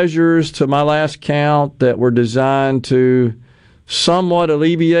 measures to my last count that were designed to somewhat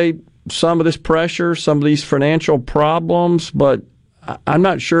alleviate some of this pressure, some of these financial problems, but I'm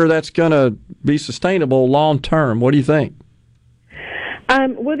not sure that's going to be sustainable long term. What do you think?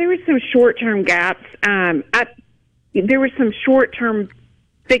 Well, there were some short-term gaps. There were some short-term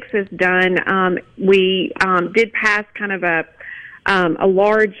fixes done. We did pass kind of a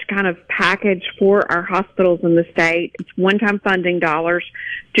large kind of package for our hospitals in the state. It's one-time funding dollars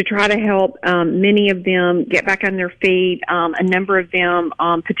to try to help many of them get back on their feet. A number of them,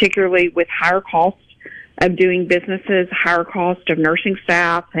 particularly with higher costs of doing businesses, higher cost of nursing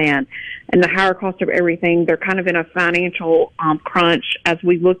staff, and the higher cost of everything. They're kind of in a financial crunch as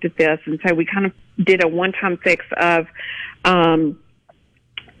we looked at this. And so we kind of did a one-time fix of kind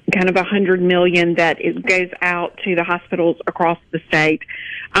of $100 million that goes out to the hospitals across the state.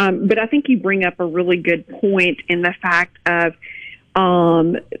 But I think you bring up a really good point in the fact of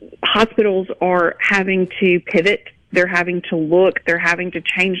hospitals are having to pivot. They're having to look. They're having to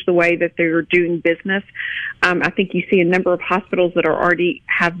change the way that they're doing business. I think you see a number of hospitals that are already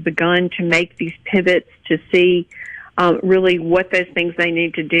have begun to make these pivots to see really what those things they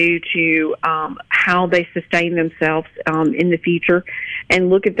need to do to how they sustain themselves in the future, and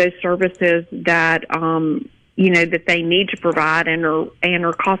look at those services that that they need to provide and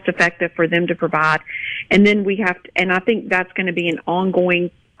are cost effective for them to provide. And then we have to, and I think that's going to be an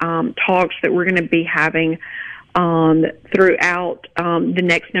ongoing talks that we're going to be having throughout the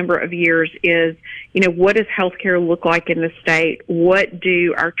next number of years is, what does healthcare look like in the state? What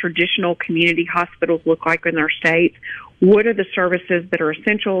do our traditional community hospitals look like in our states? What are the services that are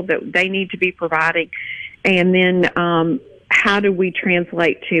essential that they need to be providing? And then how do we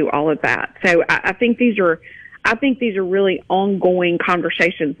translate to all of that? So I think these are really ongoing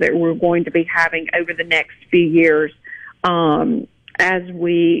conversations that we're going to be having over the next few years as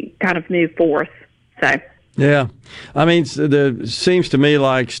we kind of move forth. So. Yeah. I mean, seems to me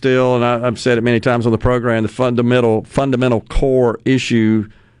like still, and I've said it many times on the program, the fundamental core issue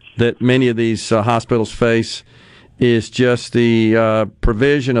that many of these hospitals face is just the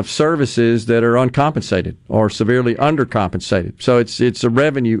provision of services that are uncompensated or severely undercompensated. So it's a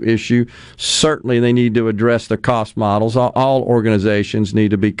revenue issue. Certainly they need to address the cost models. All organizations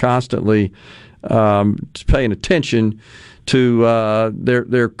need to be constantly paying attention to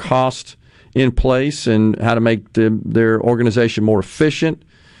their cost in place and how to make their organization more efficient,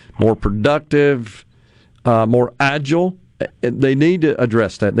 more productive, more agile. They need to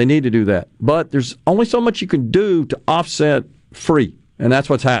address that. They need to do that. But there's only so much you can do to offset free, and that's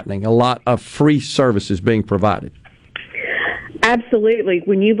what's happening. A lot of free services being provided. Absolutely.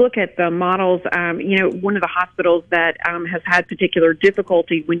 When you look at the models, one of the hospitals that has had particular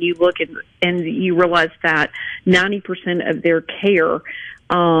difficulty, when you look at and you realize that 90% of their care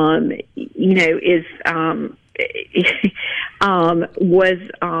was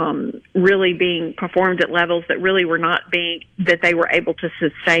really being performed at levels that really were not that they were able to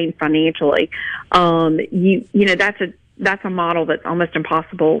sustain financially. That's a model that's almost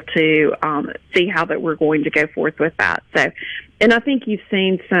impossible to see how that we're going to go forth with that. So, and I think you've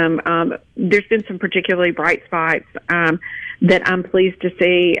seen there's been some particularly bright spots that I'm pleased to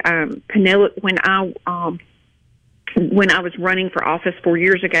see. When I was running for office 4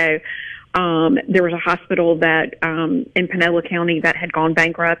 years ago, there was a hospital that in Panola County that had gone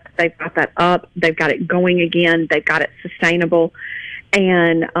bankrupt. They've got that up. They've got it going again. They've got it sustainable.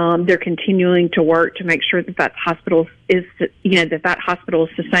 And they're continuing to work to make sure that hospital is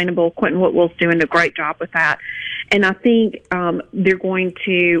sustainable. Quentin Whitwell's doing a great job with that. And I think we're going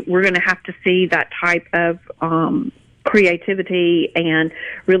to have to see that type of creativity and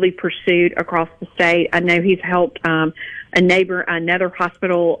really pursued across the state. I know he's helped another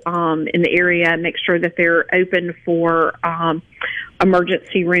hospital in the area make sure that they're open for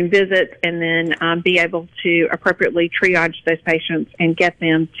emergency room visits, and then be able to appropriately triage those patients and get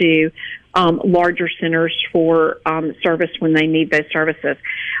them to larger centers for service when they need those services.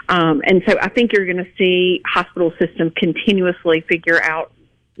 And so I think you're going to see hospital systems continuously figure out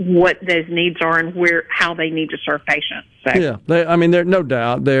what those needs are and how they need to serve patients. So. Yeah, there's no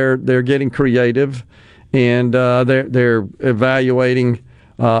doubt they're getting creative, and they're evaluating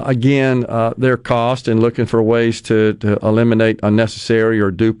their cost and looking for ways to eliminate unnecessary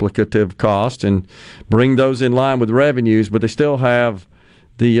or duplicative costs and bring those in line with revenues. But they still have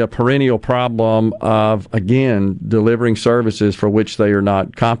the perennial problem of, again, delivering services for which they are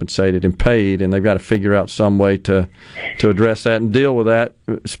not compensated and paid, and they've got to figure out some way to address that and deal with that.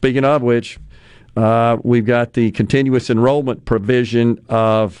 Speaking of which, we've got the continuous enrollment provision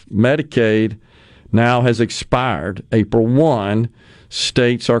of Medicaid now has expired April 1.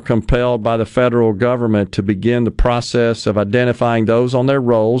 States are compelled by the federal government to begin the process of identifying those on their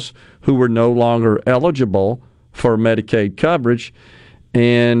rolls who were no longer eligible for Medicaid coverage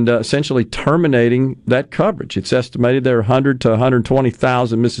and essentially terminating that coverage. It's estimated there are 100 to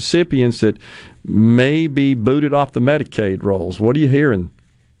 120,000 Mississippians that may be booted off the Medicaid rolls. What are you hearing?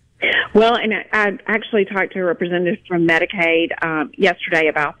 Well, and I actually talked to a representative from Medicaid yesterday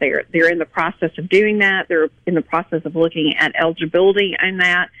about they're in the process of doing that. They're in the process of looking at eligibility on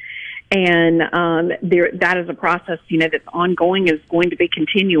that. And that is a process, that's ongoing, is going to be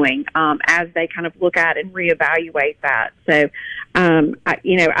continuing as they kind of look at and reevaluate that. So,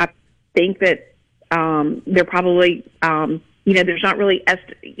 I think that they're probably, there's not really,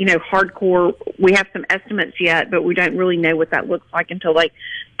 hardcore. We have some estimates yet, but we don't really know what that looks like until they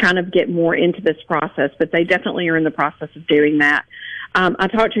kind of get more into this process. But they definitely are in the process of doing that. I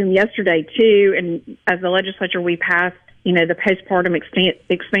talked to him yesterday, too, and as the legislature, we passed the postpartum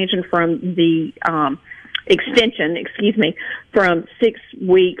expansion from the extension, from 6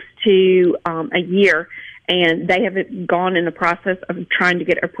 weeks to a year. And they have gone in the process of trying to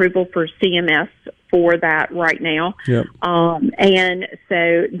get approval for CMS for that right now. Yep. And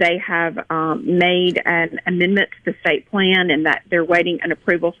so they have made an amendment to the state plan, and that they're waiting an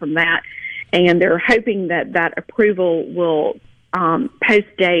approval from that. And they're hoping that approval will post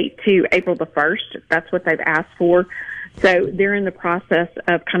date to April the 1st. That's what they've asked for. So they're in the process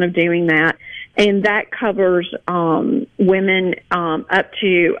of kind of doing that. And that covers women up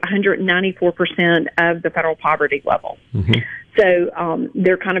to 194% of the federal poverty level. Mm-hmm. So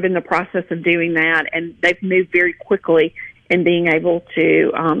they're kind of in the process of doing that, and they've moved very quickly in being able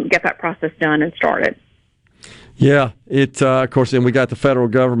to get that process done and started. Yeah, of course, then we got the federal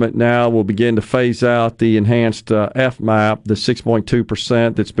government now will begin to phase out the enhanced FMAP, the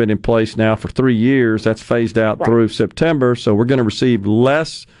 6.2% that's been in place now for 3 years. That's phased out through September, so we're going to receive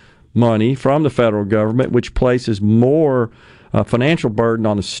less money from the federal government, which places more financial burden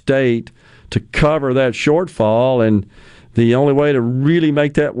on the state to cover that shortfall. And the only way to really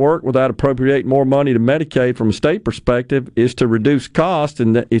make that work without appropriating more money to Medicaid from a state perspective is to reduce cost,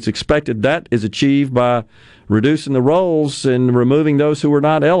 and it's expected that is achieved by reducing the rolls and removing those who are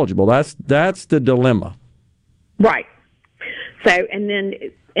not eligible. That's the dilemma. Right. So, and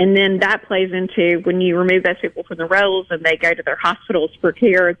then that plays into when you remove those people from the rolls and they go to their hospitals for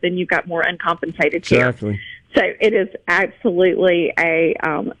care, then you've got more uncompensated care. Exactly. So it is absolutely a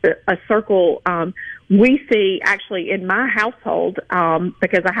circle. We see actually in my household,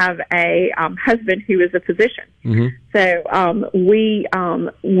 because I have a husband who is a physician. Mm-hmm. So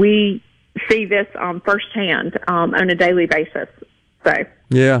we see this firsthand on a daily basis. So.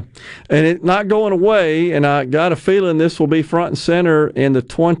 Yeah, and it's not going away, and I got a feeling this will be front and center in the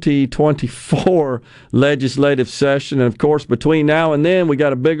 2024 legislative session. And, of course, between now and then, we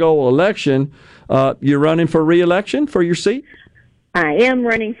got a big old election. You're running for re-election for your seat? I am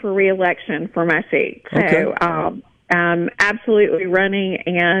running for re-election for my seat. So I'm absolutely running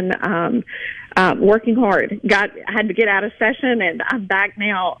and working hard. I had to get out of session, and I'm back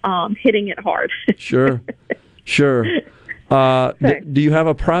now hitting it hard. Sure. Do you have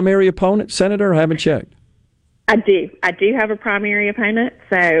a primary opponent, Senator? I haven't checked. I do. I do have a primary opponent.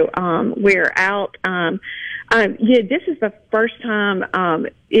 So we're out. This is the first time.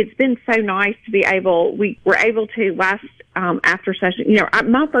 It's been so nice to be able. We were able to last after session.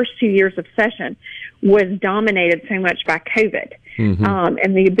 My first 2 years of session was dominated so much by COVID,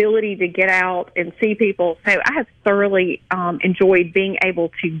 and the ability to get out and see people. So I have thoroughly enjoyed being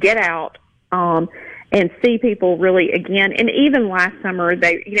able to get out. And see people really again. And even last summer,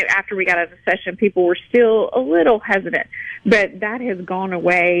 after we got out of the session, people were still a little hesitant. But that has gone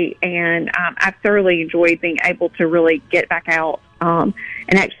away, and I've thoroughly enjoyed being able to really get back out and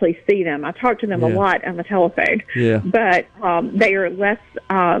actually see them. I talk to them a lot on the telephone, but they are less,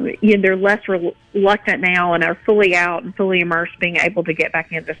 they're less reluctant now and are fully out and fully immersed, being able to get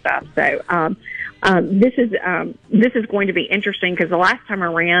back into stuff. So this is going to be interesting, because the last time I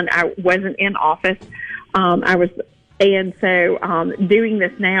ran, I wasn't in office. And so doing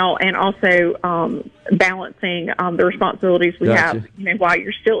this now and also balancing the responsibilities we have, while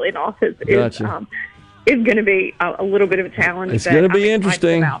you're still in office is going to be a little bit of a challenge. It's going to be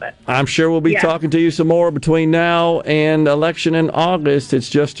interesting. I'm sure we'll be talking to you some more between now and election in August. It's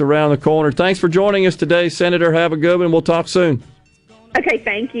just around the corner. Thanks for joining us today, Senator. Have a good one. We'll talk soon. Okay,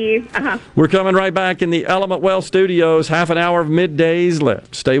 thank you. We're coming right back in the Element Well Studios. Half an hour of middays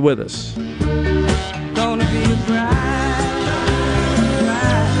left. Stay with us.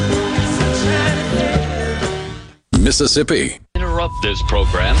 Mississippi. Interrupt this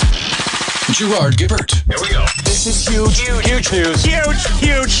program. Gerard Gibert. Here we go. This is huge. Huge news.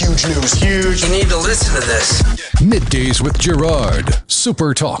 Huge news. Huge. You need to listen to this. Middays with Gerard.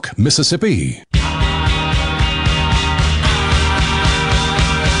 Super Talk, Mississippi.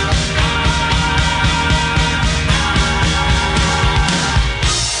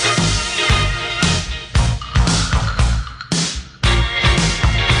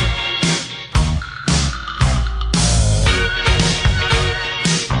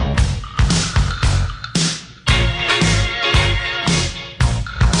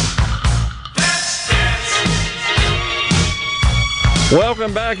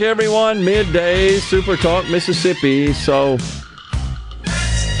 Welcome back, everyone. Middays, Super Talk, Mississippi. So,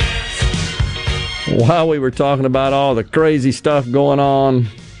 while we were talking about all the crazy stuff going on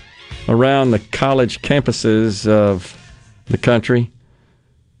around the college campuses of the country,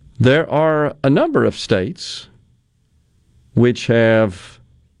 there are a number of states which have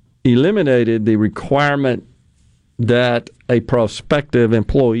eliminated the requirement that a prospective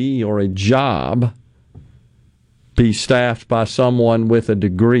employee or a job be staffed by someone with a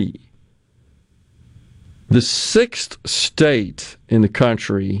degree. The sixth state in the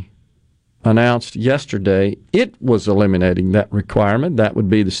country announced yesterday it was eliminating that requirement. That would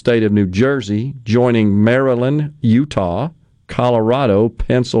be the state of New Jersey, joining Maryland, Utah, Colorado,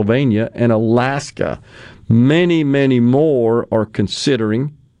 Pennsylvania, and Alaska. Many, many more are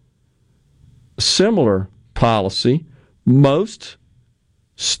considering similar policy. Most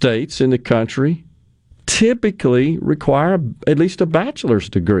states in the country typically require at least a bachelor's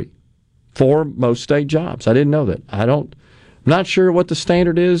degree for most state jobs. I didn't know that. I'm not sure what the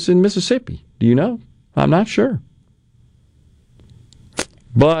standard is in Mississippi. Do you know? I'm not sure.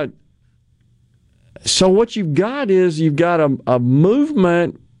 But so what you've got is you've got a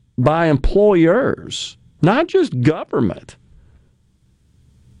movement by employers, not just government.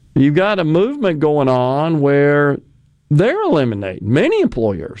 You've got a movement going on where they're eliminating, many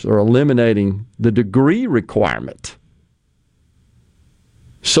employers are eliminating the degree requirement.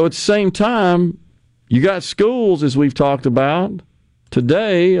 So at the same time, you got schools, as we've talked about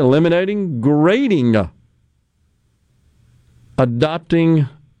today, eliminating grading, adopting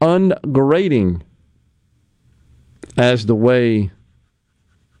ungrading as the way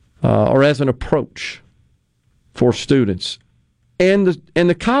or as an approach for students. And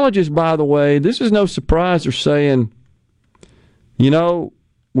the colleges, by the way, this is no surprise, are saying,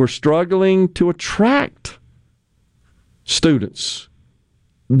 we're struggling to attract students.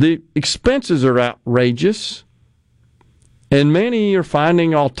 The expenses are outrageous, and many are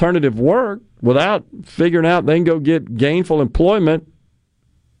finding alternative work without figuring out they can go get gainful employment,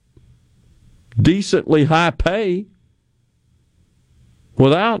 decently high pay,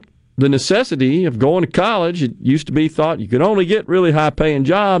 without the necessity of going to college. It used to be thought you could only get really high-paying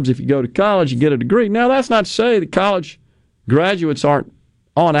jobs if you go to college and get a degree. Now, that's not to say that college graduates aren't,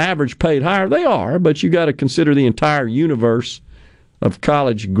 on average, paid higher. They are, but you got to consider the entire universe of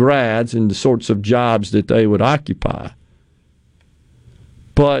college grads and the sorts of jobs that they would occupy.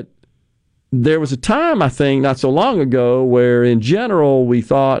 But there was a time, I think, not so long ago, where in general we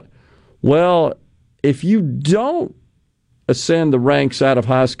thought, well, if you don't ascend the ranks out of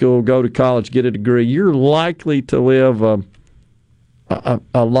high school, go to college, get a degree, you're likely to live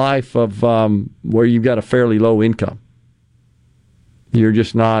a life of where you've got a fairly low income. You're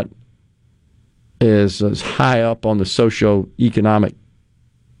just not as high up on the socioeconomic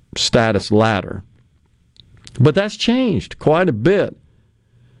status ladder. But that's changed quite a bit.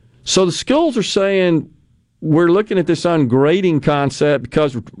 So the schools are saying we're looking at this ungrading concept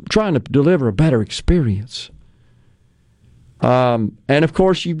because we're trying to deliver a better experience. And, of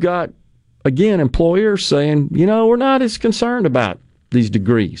course, you've got, again, employers saying, we're not as concerned about these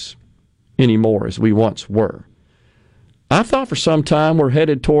degrees anymore as we once were. I thought for some time we're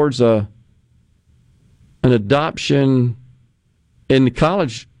headed towards an adoption in the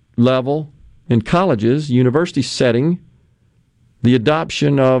college level, in colleges, university setting, the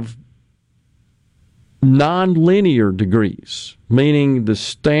adoption of non-linear degrees, meaning the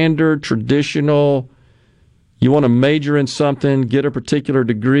standard, traditional, you want to major in something, get a particular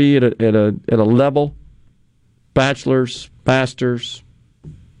degree at a level, bachelor's, master's,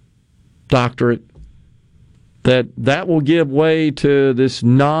 doctorate, that will give way to this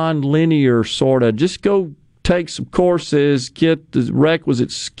non-linear sort of just go take some courses, get the requisite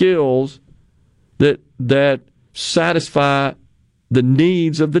skills that satisfy the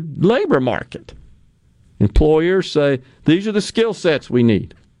needs of the labor market. Employers say, these are the skill sets we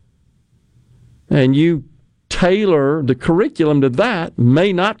need. And you tailor the curriculum to that,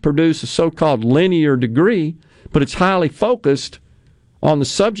 may not produce a so-called linear degree, but it's highly focused on the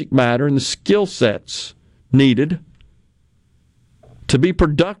subject matter and the skill sets needed to be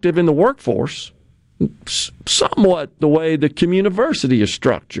productive in the workforce, somewhat the way the communiversity is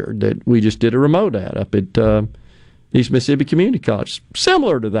structured that we just did a remote at up at East Mississippi Community College.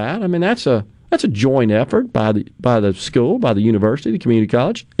 Similar to that. I mean, that's a joint effort by the school, by the university, the community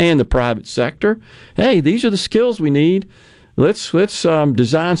college, and the private sector. Hey, these are the skills we need. Let's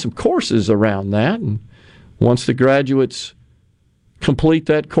design some courses around that. And once the graduates complete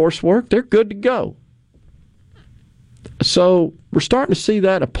that coursework, they're good to go. So we're starting to see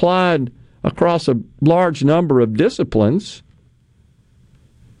that applied across a large number of disciplines.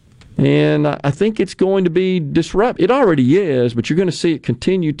 And I think it's going to be disrupt. It already is, but you're going to see it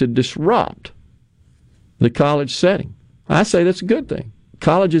continue to disrupt the college setting. I say that's a good thing.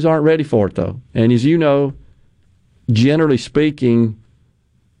 Colleges aren't ready for it, though. And as you know, generally speaking,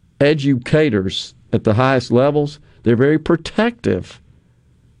 educators at the highest levels, they're very protective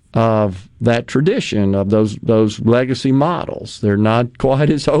of that tradition, of those legacy models. They're not quite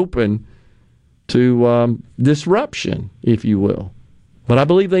as open to disruption, if you will. But I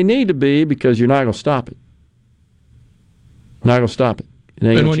believe they need to be, because you're not going to stop it. Not going to stop it.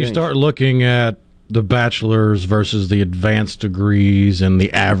 And when you start looking at the bachelor's versus the advanced degrees and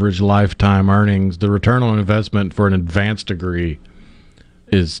the average lifetime earnings, the return on investment for an advanced degree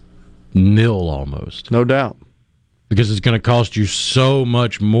is nil almost. No doubt. Because it's going to cost you so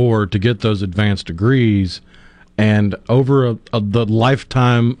much more to get those advanced degrees, and over the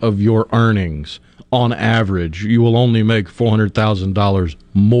lifetime of your earnings, on average, you will only make $400,000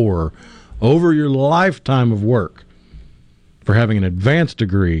 more over your lifetime of work for having an advanced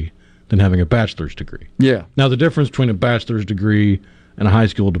degree than having a bachelor's degree. Yeah. Now, the difference between a bachelor's degree and a high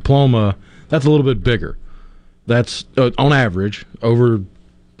school diploma, that's a little bit bigger. That's, on average, over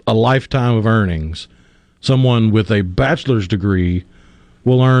a lifetime of earnings, someone with a bachelor's degree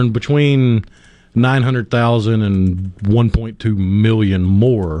will earn between $900,000 and $1.2 million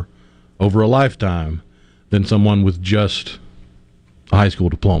more over a lifetime than someone with just a high school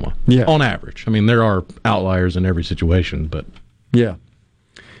diploma. Yeah. On average. I mean, there are outliers in every situation, but yeah,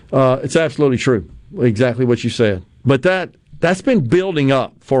 it's absolutely true. Exactly what you said. But that's been building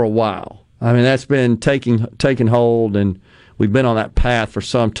up for a while. I mean, that's been taking hold, and we've been on that path for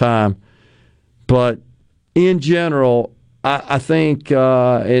some time. But in general, I think,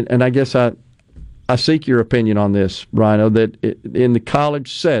 and I guess I seek your opinion on this, Rhino, that in the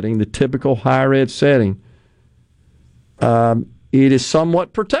college setting, the typical higher ed setting, it is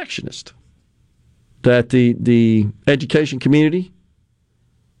somewhat protectionist. That the education community,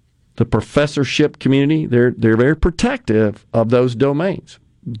 the professorship community, they're very protective of those domains.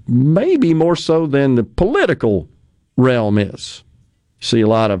 Maybe more so than the political realm is. You see a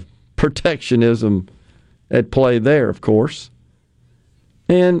lot of protectionism at play there, of course.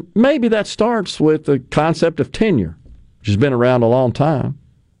 And maybe that starts with the concept of tenure, which has been around a long time.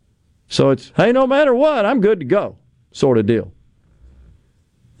 So it's, hey, no matter what, I'm good to go, sort of deal.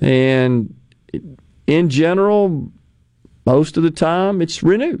 And in general, most of the time, it's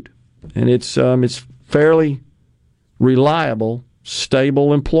renewed. And it's fairly reliable,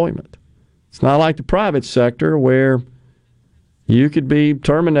 stable employment. It's not like the private sector where you could be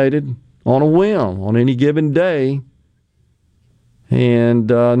terminated on a whim on any given day. And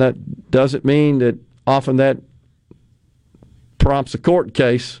that doesn't mean that often that prompts a court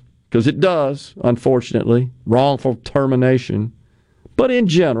case, because it does, unfortunately, wrongful termination. But in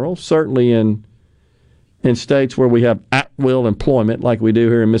general, certainly in states where we have at-will employment like we do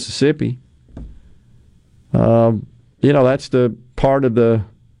here in Mississippi, that's the part of the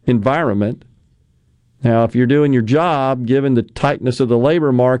environment. Now, if you're doing your job, given the tightness of the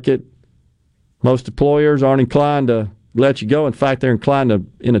labor market, most employers aren't inclined to let you go. In fact, they're inclined to,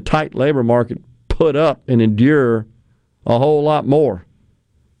 in a tight labor market, put up and endure a whole lot more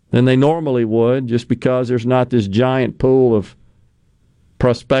than they normally would, just because there's not this giant pool of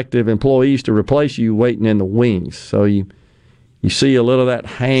prospective employees to replace you waiting in the wings. So you see a little of that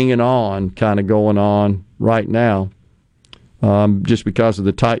hanging on kind of going on right now, just because of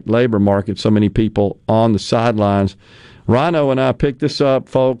the tight labor market, so many people on the sidelines. Rhino and I picked this up,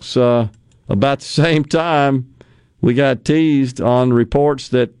 folks, about the same time. We got teased on reports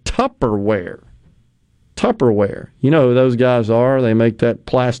that Tupperware, you know who those guys are. They make that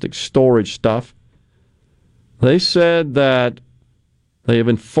plastic storage stuff. They said that they have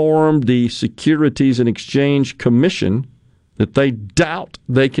informed the Securities and Exchange Commission that they doubt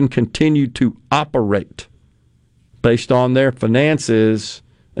they can continue to operate based on their finances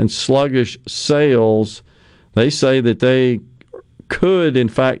and sluggish sales. They say that they could, in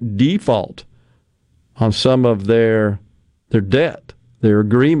fact, default on some of their debt, their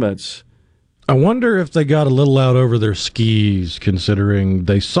agreements. I wonder if they got a little out over their skis, considering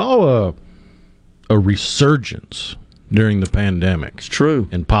they saw a resurgence during the pandemic. It's true.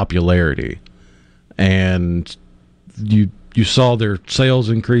 In popularity. And you saw their sales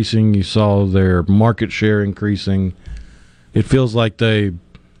increasing, you saw their market share increasing. It feels like they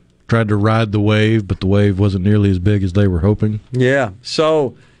tried to ride the wave, but the wave wasn't nearly as big as they were hoping. Yeah.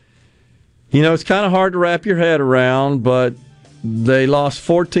 So, it's kind of hard to wrap your head around, but they lost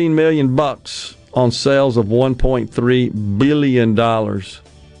 $14 million on sales of $1.3 billion.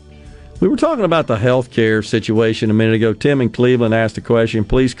 We were talking about the healthcare situation a minute ago. Tim in Cleveland asked a question.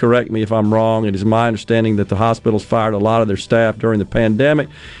 Please correct me if I'm wrong. It is my understanding that the hospitals fired a lot of their staff during the pandemic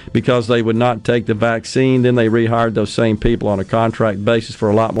because they would not take the vaccine. Then they rehired those same people on a contract basis for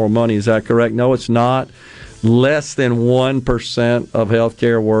a lot more money. Is that correct? No, it's not. Less than 1% of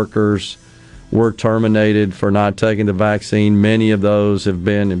healthcare workers were terminated for not taking the vaccine. Many of those have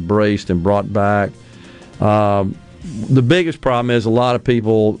been embraced and brought back. The biggest problem is a lot of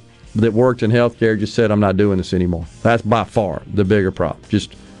people that worked in healthcare just said, I'm not doing this anymore. That's by far the bigger problem.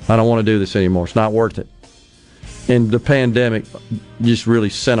 Just, I don't want to do this anymore. It's not worth it. And the pandemic just really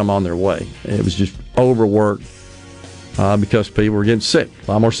sent them on their way. It was just overworked because people were getting sick.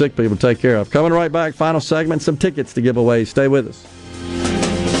 A lot more sick people to take care of. Coming right back, final segment, some tickets to give away. Stay with us.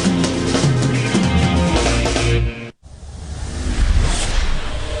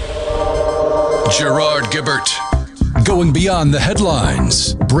 Gerard Gibert. Going beyond the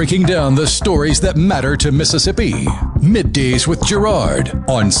headlines, breaking down the stories that matter to Mississippi. Middays with Gerard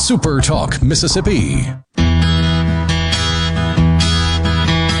on Super Talk Mississippi.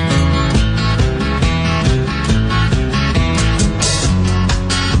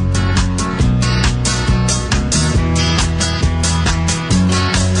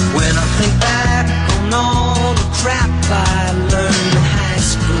 When I think back on all the crap I learned in high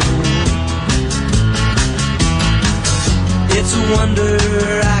school, it's a wonder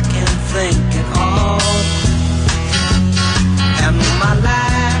I can think at all. And my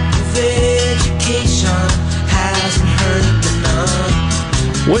lack of education hasn't hurt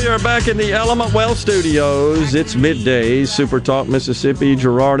enough. We are back in the Element Well Studios. It's Middays, Super Talk Mississippi,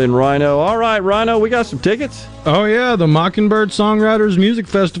 Gerard and Rhino. All right, Rhino, we got some tickets. Oh, yeah, the Mockingbird Songwriters Music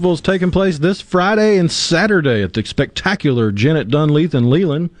Festival is taking place this Friday and Saturday at the spectacular Janet Dunleith in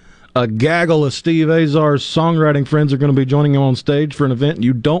Leland. A gaggle of Steve Azar's songwriting friends are going to be joining him on stage for an event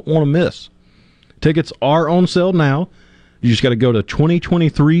you don't want to miss. Tickets are on sale now. You just got to go to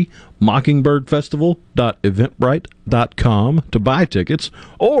 2023mockingbirdfestival.eventbrite.com to buy tickets.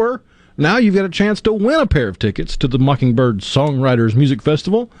 Or now you've got a chance to win a pair of tickets to the Mockingbird Songwriters Music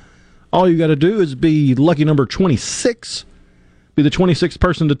Festival. All you got to do is be lucky number 26. Be the 26th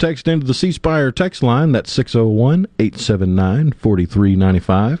person to text into the C Spire text line. That's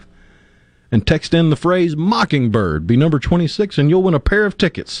 601-879-4395. And text in the phrase Mockingbird. Be number 26, and you'll win a pair of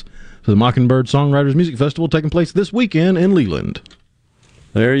tickets to the Mockingbird Songwriters Music Festival taking place this weekend in Leland.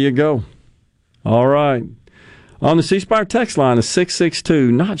 There you go. All right. On the C Spire text line is 662.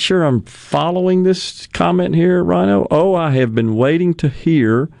 Not sure I'm following this comment here, Rhino. Oh, I have been waiting to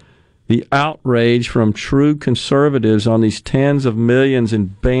hear the outrage from true conservatives on these tens of millions in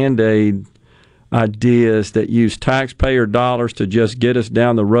Band-Aid ideas that use taxpayer dollars to just get us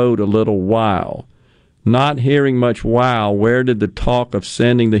down the road a little while. Not hearing much wow. Where did the talk of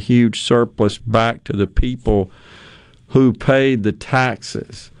sending the huge surplus back to the people who paid the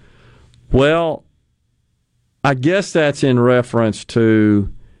taxes? Well, I guess that's in reference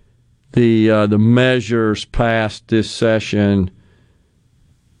to the measures passed this session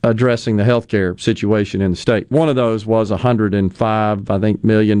addressing the healthcare situation in the state. One of those was $105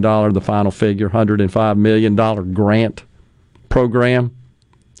 million, the final figure, $105 million grant program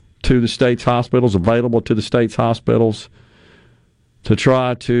to the state's hospitals, available to the state's hospitals, to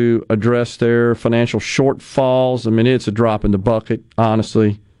try to address their financial shortfalls. I mean, it's a drop in the bucket,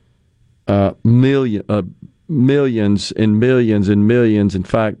 honestly. Millions and millions and millions, in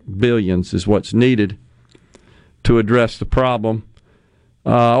fact, billions is what's needed to address the problem,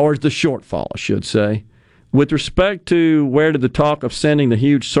 or the shortfall, I should say. With respect to where did the talk of sending the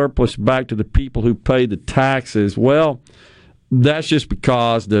huge surplus back to the people who paid the taxes, well, that's just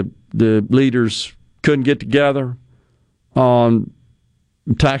because the leaders couldn't get together on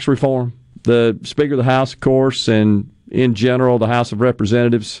tax reform. The Speaker of the House, of course, and in general, the House of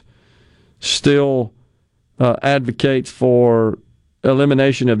Representatives still advocates for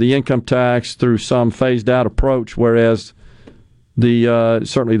elimination of the income tax through some phased-out approach, whereas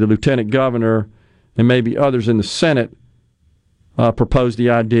certainly the Lieutenant Governor and maybe others in the Senate proposed the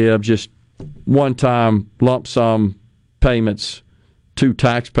idea of just one-time lump sum payments to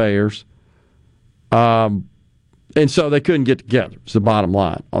taxpayers. And so they couldn't get together. It's the bottom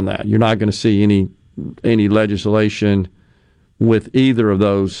line on that. You're not going to see any legislation with either of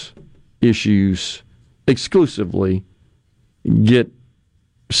those issues exclusively get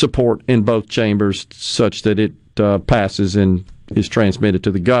support in both chambers such that it passes and is transmitted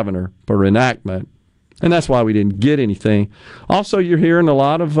to the governor for enactment. And that's why we didn't get anything. Also, you're hearing a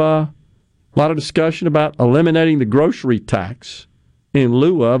lot of discussion about eliminating the grocery tax in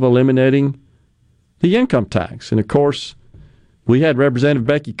lieu of eliminating the income tax. And, of course, we had Representative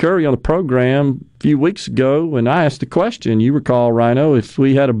Becky Curry on the program a few weeks ago, and I asked the question, you recall, Rhino, if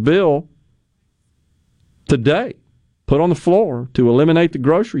we had a bill today put on the floor to eliminate the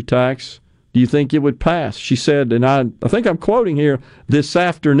grocery tax, do you think it would pass? She said, and I think I'm quoting here, this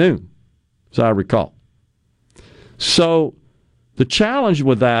afternoon, as I recall. So the challenge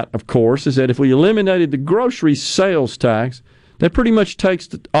with that, of course, is that if we eliminated the grocery sales tax, that pretty much takes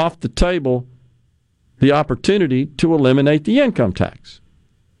off the table the opportunity to eliminate the income tax.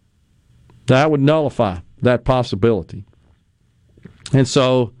 That would nullify that possibility. And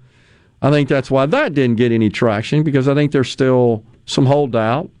so I think that's why that didn't get any traction, because I think there's still some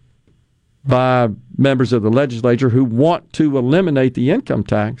holdout by members of the legislature who want to eliminate the income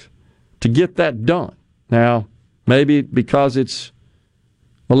tax to get that done. Now, maybe because it's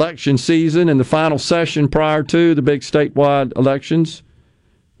election season and the final session prior to the big statewide elections,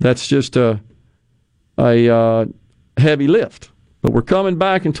 that's just a heavy lift. But we're coming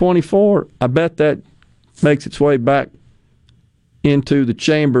back in 24. I bet that makes its way back into the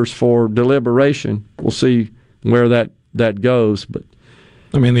chambers for deliberation. We'll see where that goes. But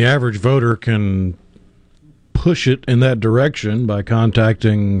I mean, the average voter can push it in that direction by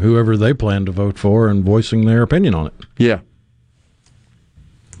contacting whoever they plan to vote for and voicing their opinion on it. Yeah.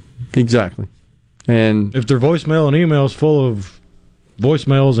 Exactly. And if their voicemail and emails full of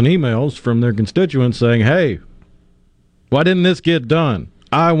voicemails and emails from their constituents saying, hey, why didn't this get done?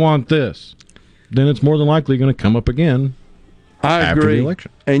 I want this. Then it's more than likely going to come up again after the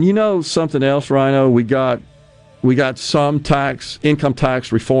election. And you know something else, Rhino? We got some income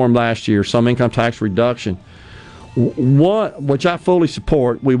tax reform last year, some income tax reduction, which I fully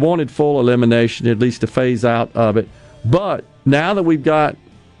support. We wanted full elimination, at least a phase out of it. But now that we've got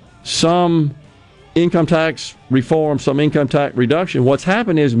some income tax reform, some income tax reduction, what's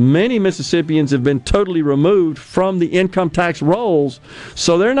happened is many Mississippians have been totally removed from the income tax rolls,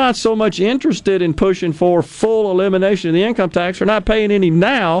 so they're not so much interested in pushing for full elimination of the income tax. They're not paying any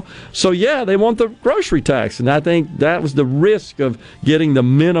now, so yeah, they want the grocery tax, and I think that was the risk of getting the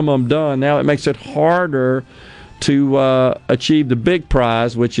minimum done. Now it makes it harder to achieve the big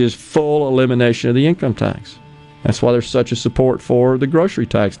prize, which is full elimination of the income tax. That's why there's such a support for the grocery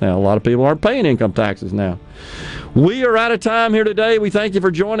tax now. A lot of people aren't paying income taxes now. We are out of time here today. We thank you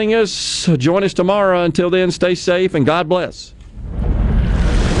for joining us. Join us tomorrow. Until then, stay safe and God bless.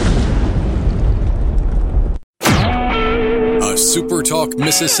 A SuperTalk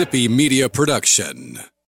Mississippi media production.